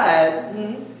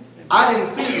outside. I didn't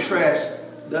see the trash,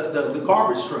 the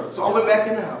garbage truck. So I went back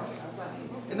in the house.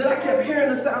 And then I kept hearing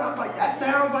the sound. I was like, that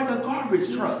sounds like a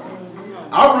garbage truck.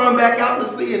 I run back out to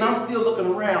see, and I'm still looking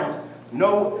around.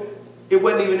 No, it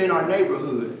wasn't even in our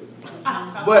neighborhood.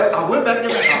 But I went back in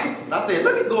the house, and I said,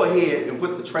 let me go ahead and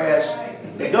put the trash,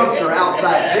 the dumpster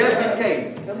outside, just in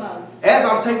case. As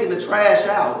I'm taking the trash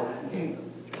out,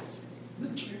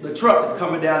 the truck is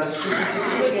coming down the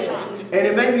street. And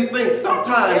it made me think,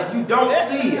 sometimes you don't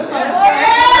see it,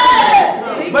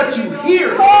 but you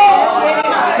hear it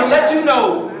to let you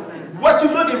know what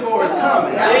you're looking for is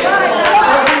coming. So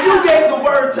when you gave the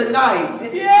word tonight,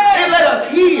 and let us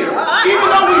hear, even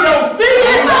though we don't see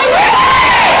it,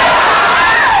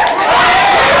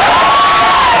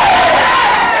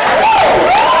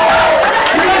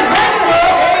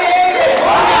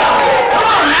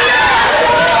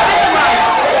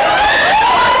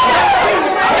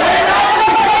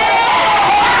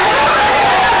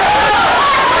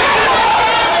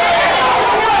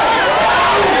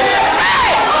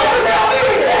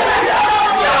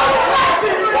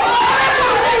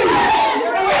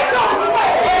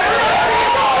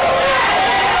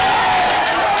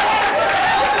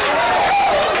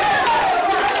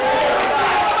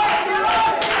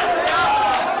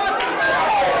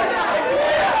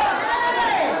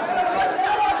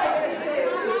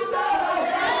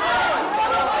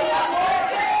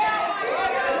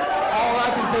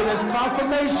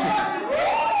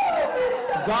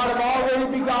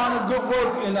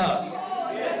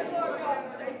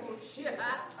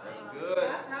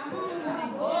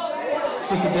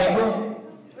 Sister Deborah?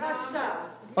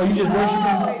 Are you just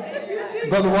worshiping?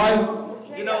 Brother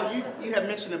White? You know, you have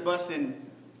mentioned the bus, and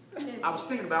I was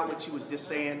thinking about what you was just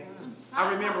saying.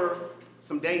 I remember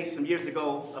some years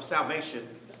ago of salvation.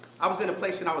 I was in a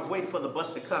place and I was waiting for the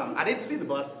bus to come. I didn't see the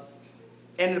bus,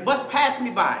 and the bus passed me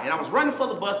by, and I was running for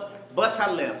the bus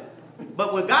had left.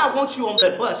 But when God wants you on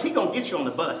that bus, He gonna get you on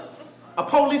the bus. A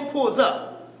police pulls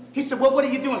up. He said, well, what are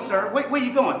you doing, sir? Where are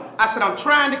you going? I said, I'm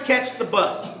trying to catch the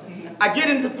bus. I get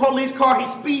in the police car, he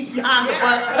speeds behind the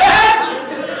bus.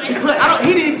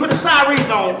 He didn't put the sirens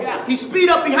on. He speed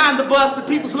up behind the bus, and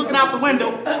people's looking out the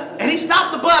window. And he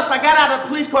stopped the bus. I got out of the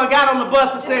police car, got on the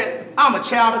bus and said, I'm a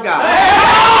child of God.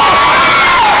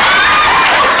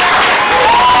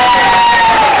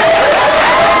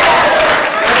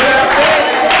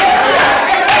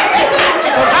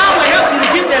 So God will help you to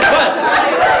get that bus.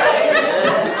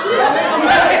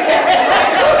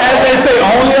 As they say,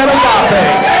 only at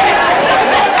agape.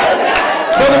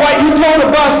 Brother White, you told the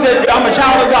bus that I'm a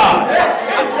child of God.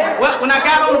 Well, when I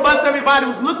got on the bus, everybody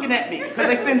was looking at me because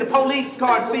they sent the police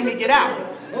car to see me get out.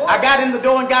 I got in the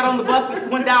door and got on the bus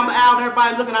and went down the aisle and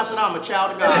everybody looking. I said, I'm a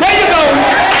child of God. There you go.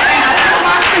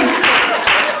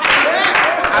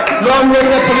 Lord, whoever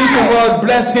that policeman was,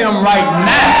 bless him right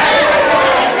now.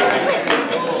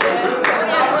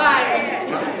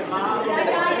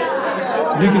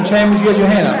 Deacon Chambers, you got your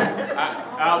hand up.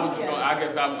 I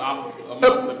guess I'm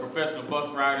amongst the professional bus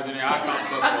riders in there. I caught the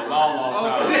bus for a long, long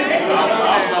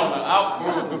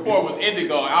time. Before it was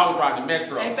Indigo, I was riding the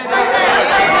Metro.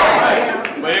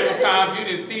 But it was times you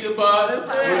didn't see the bus,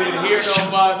 you didn't hear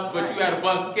no bus, but you had a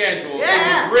bus schedule. It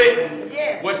was written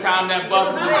what time that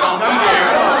bus was going to be there.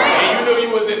 And you knew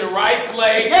you was in the right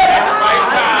place at the right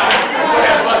time.